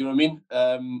more. Do you know what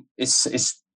I mean?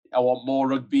 I want more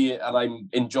rugby, and I'm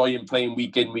enjoying playing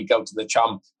week in, week out to the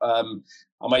Champ. And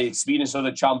my experience of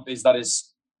the Champ is that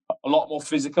it's a lot more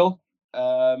physical,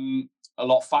 a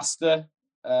lot faster,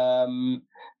 and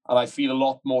I feel a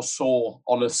lot more sore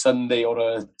on a Sunday or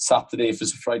a Saturday if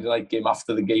it's a Friday night game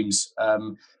after the games.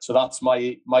 So that's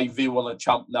my view on the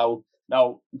Champ now.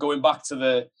 Now, going back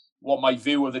to what my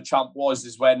view of the champ was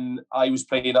is when I was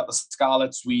playing at the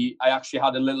Scarlets, I actually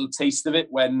had a little taste of it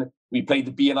when we played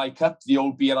the B&I Cup, the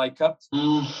old B&I Cup.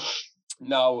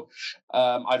 Now,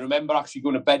 I remember actually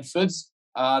going to Bedford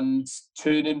and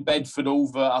turning Bedford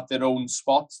over at their own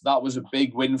spot. That was a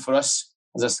big win for us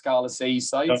as a Scarlets A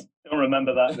side. Don't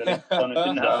remember that, really. It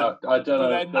didn't happen. I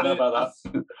don't know about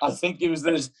that. I think it was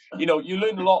this, you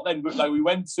learn a lot then, but like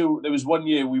there was one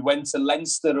year we went to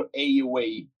Leinster A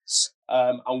away,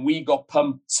 and we got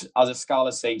pumped as a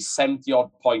Scarlets A 70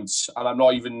 odd points, and I'm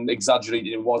not even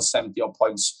exaggerating, it was 70 odd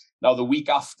points. Now the week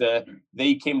after,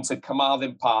 they came to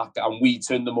Carmarthen Park and we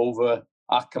turned them over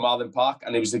at Carmarthen Park,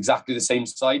 and it was exactly the same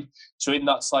side. So in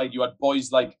that side you had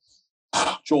boys like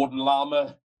Jordan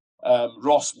Lama,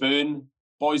 Ross Byrne,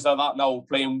 boys like that now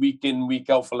playing week in, week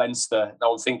out for Leinster.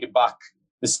 Now I'm thinking back,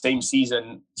 the same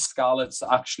season, Scarlets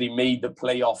actually made the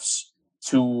playoffs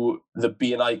to the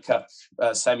B&I Cup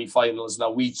semi-finals.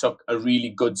 Now we took a really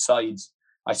good side.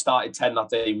 I started 10 that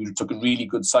day. We took a really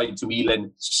good side to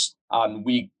Ealing, and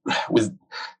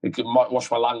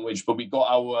watch my language, but we got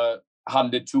our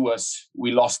handed to us.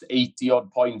 We lost 80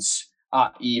 odd points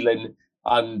at Ealing,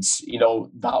 and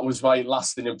that was my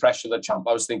lasting impression of the champ.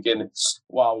 I was thinking,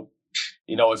 wow,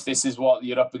 if this is what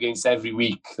you're up against every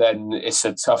week, then it's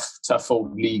a tough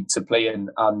old league to play in,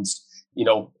 and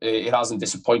it hasn't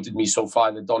disappointed me so far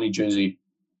in the Donny jersey.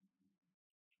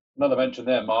 Another mention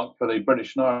there, Mark, for the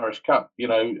British and Irish Cup. We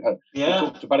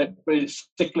talked about it, but it's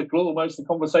cyclical almost, the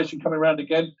conversation coming around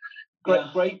again.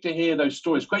 Great to hear those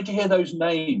stories. Great to hear those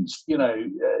names,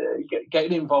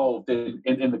 getting involved in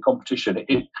the competition.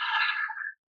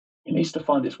 It needs to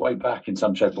find its way back in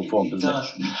some shape or form, doesn't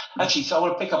it? Actually, so I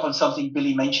want to pick up on something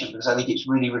Billy mentioned, because I think it's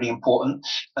really, really important.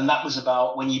 And that was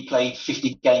about when you played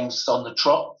 50 games on the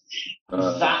trot.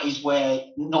 That is where,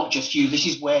 not just you, this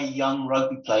is where young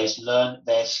rugby players learn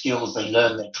their skills, they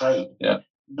learn their trade. Yeah.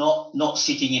 Not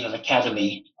sitting in an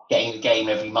academy, getting a game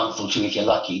every month or two if you're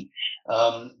lucky.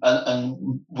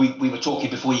 And we were talking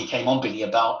before you came on, Billy,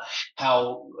 about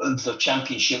how the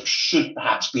championship should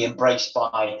perhaps be embraced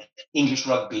by English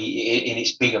rugby in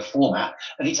its bigger format.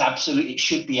 And it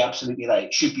should be absolutely that.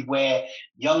 It should be where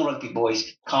young rugby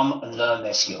boys come and learn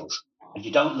their skills. And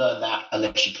you don't learn that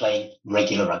unless you're playing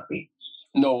regular rugby.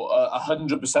 No,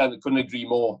 100%. Couldn't agree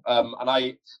more.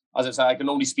 And as I say, I can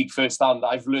only speak firsthand.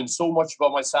 I've learned so much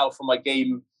about myself and my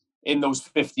game in those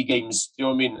 50 games. Do you know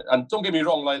what I mean? And don't get me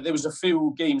wrong, there was a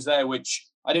few games there which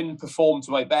I didn't perform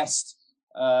to my best,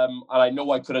 and I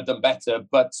know I could have done better.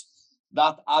 But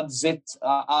that adds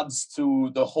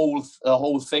to the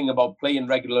whole thing about playing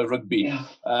regular rugby. Yeah.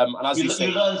 And as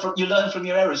you learn from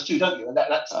your errors too, don't you?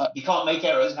 You can't make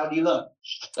errors. How do you learn?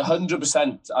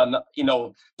 100%. And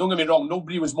don't get me wrong,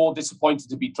 nobody was more disappointed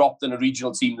to be dropped in a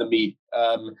regional team than me.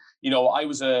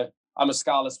 I'm a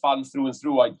Scarlets fan through and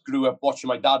through. I grew up watching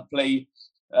my dad play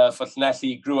for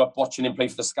Llanelli, grew up watching him play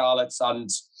for the Scarlets, and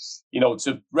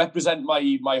to represent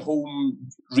my home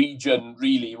region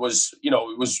really was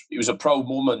it was a proud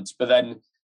moment. But then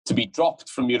to be dropped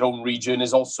from your own region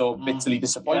is also bitterly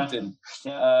disappointing.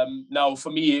 Yeah. Now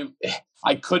for me,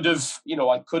 I could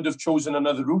have chosen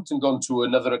another route and gone to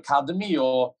another academy,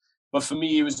 but for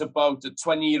me it was about a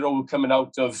 20-year-old coming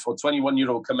out of, or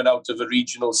 21-year-old coming out of a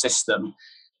regional system.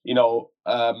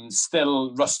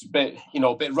 Still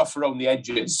a bit rough around the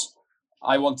edges.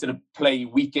 I wanted to play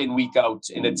week in, week out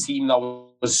in a team that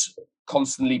was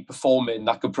constantly performing,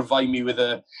 that could provide me with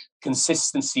a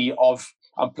consistency of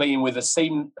I'm playing with a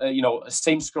same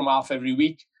scrum half every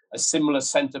week, a similar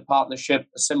centre partnership,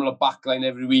 a similar backline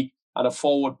every week, and a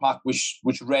forward pack which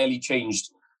rarely changed.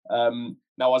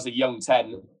 Now as a young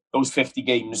 10, those 50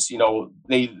 games,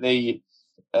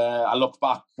 I look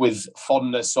back with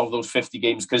fondness of those 50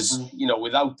 games because,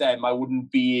 without them, I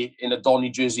wouldn't be in a Donny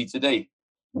jersey today.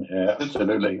 Yeah,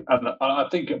 absolutely. And I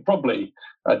think probably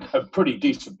a pretty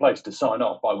decent place to sign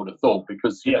off, I would have thought,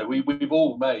 because, we've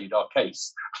all made our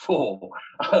case for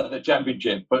the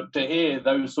championship. But to hear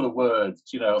those sort of words,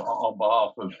 on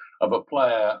behalf of a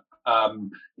player,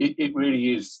 it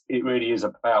really is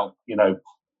about,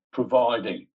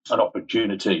 providing an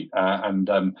opportunity, and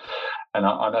I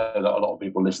know that a lot of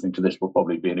people listening to this will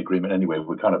probably be in agreement anyway.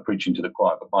 We're kind of preaching to the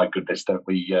choir, but my goodness, don't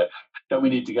we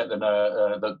need to get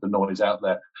the noise out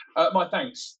there? My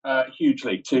thanks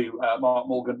hugely to Mark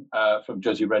Morgan from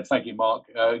Jersey Red. Thank you, Mark.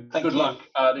 Good luck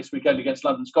this weekend against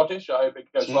London Scottish. I hope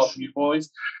it goes well for you boys.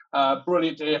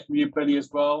 Brilliant to hear from you, Billy, as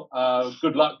well.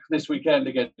 Good luck this weekend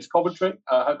against Coventry.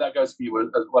 I hope that goes for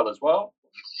you as well.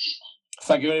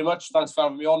 Thank you very much. Thanks for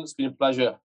having me on. It's been a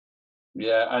pleasure.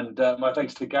 Yeah, and my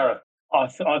thanks to Gareth. I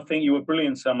think you were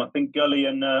brilliant, Sam. I think Gully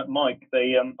and Mike,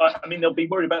 they'll be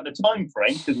worried about the time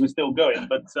frame because we're still going,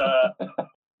 but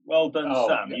well done,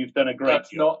 Sam. You've done a great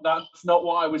job. That's not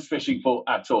what I was fishing for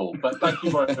at all, but thank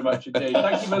you very much indeed.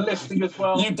 Thank you for listening as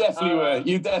well. You definitely were.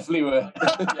 You definitely were.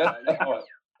 Yeah, all right.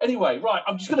 Anyway, right,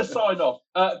 I'm just going to sign off.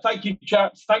 Thank you,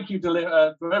 chaps. Thank you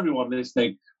for everyone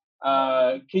listening.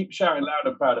 Keep shouting loud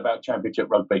and proud about Championship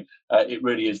Rugby. It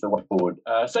really is the way forward.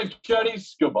 Safe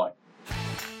journeys. Goodbye.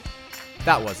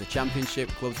 That was the Championship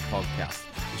Clubs podcast.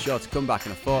 Be sure to come back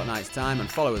in a fortnight's time and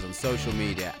follow us on social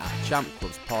media at Champ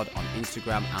Clubs Pod on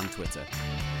Instagram and Twitter.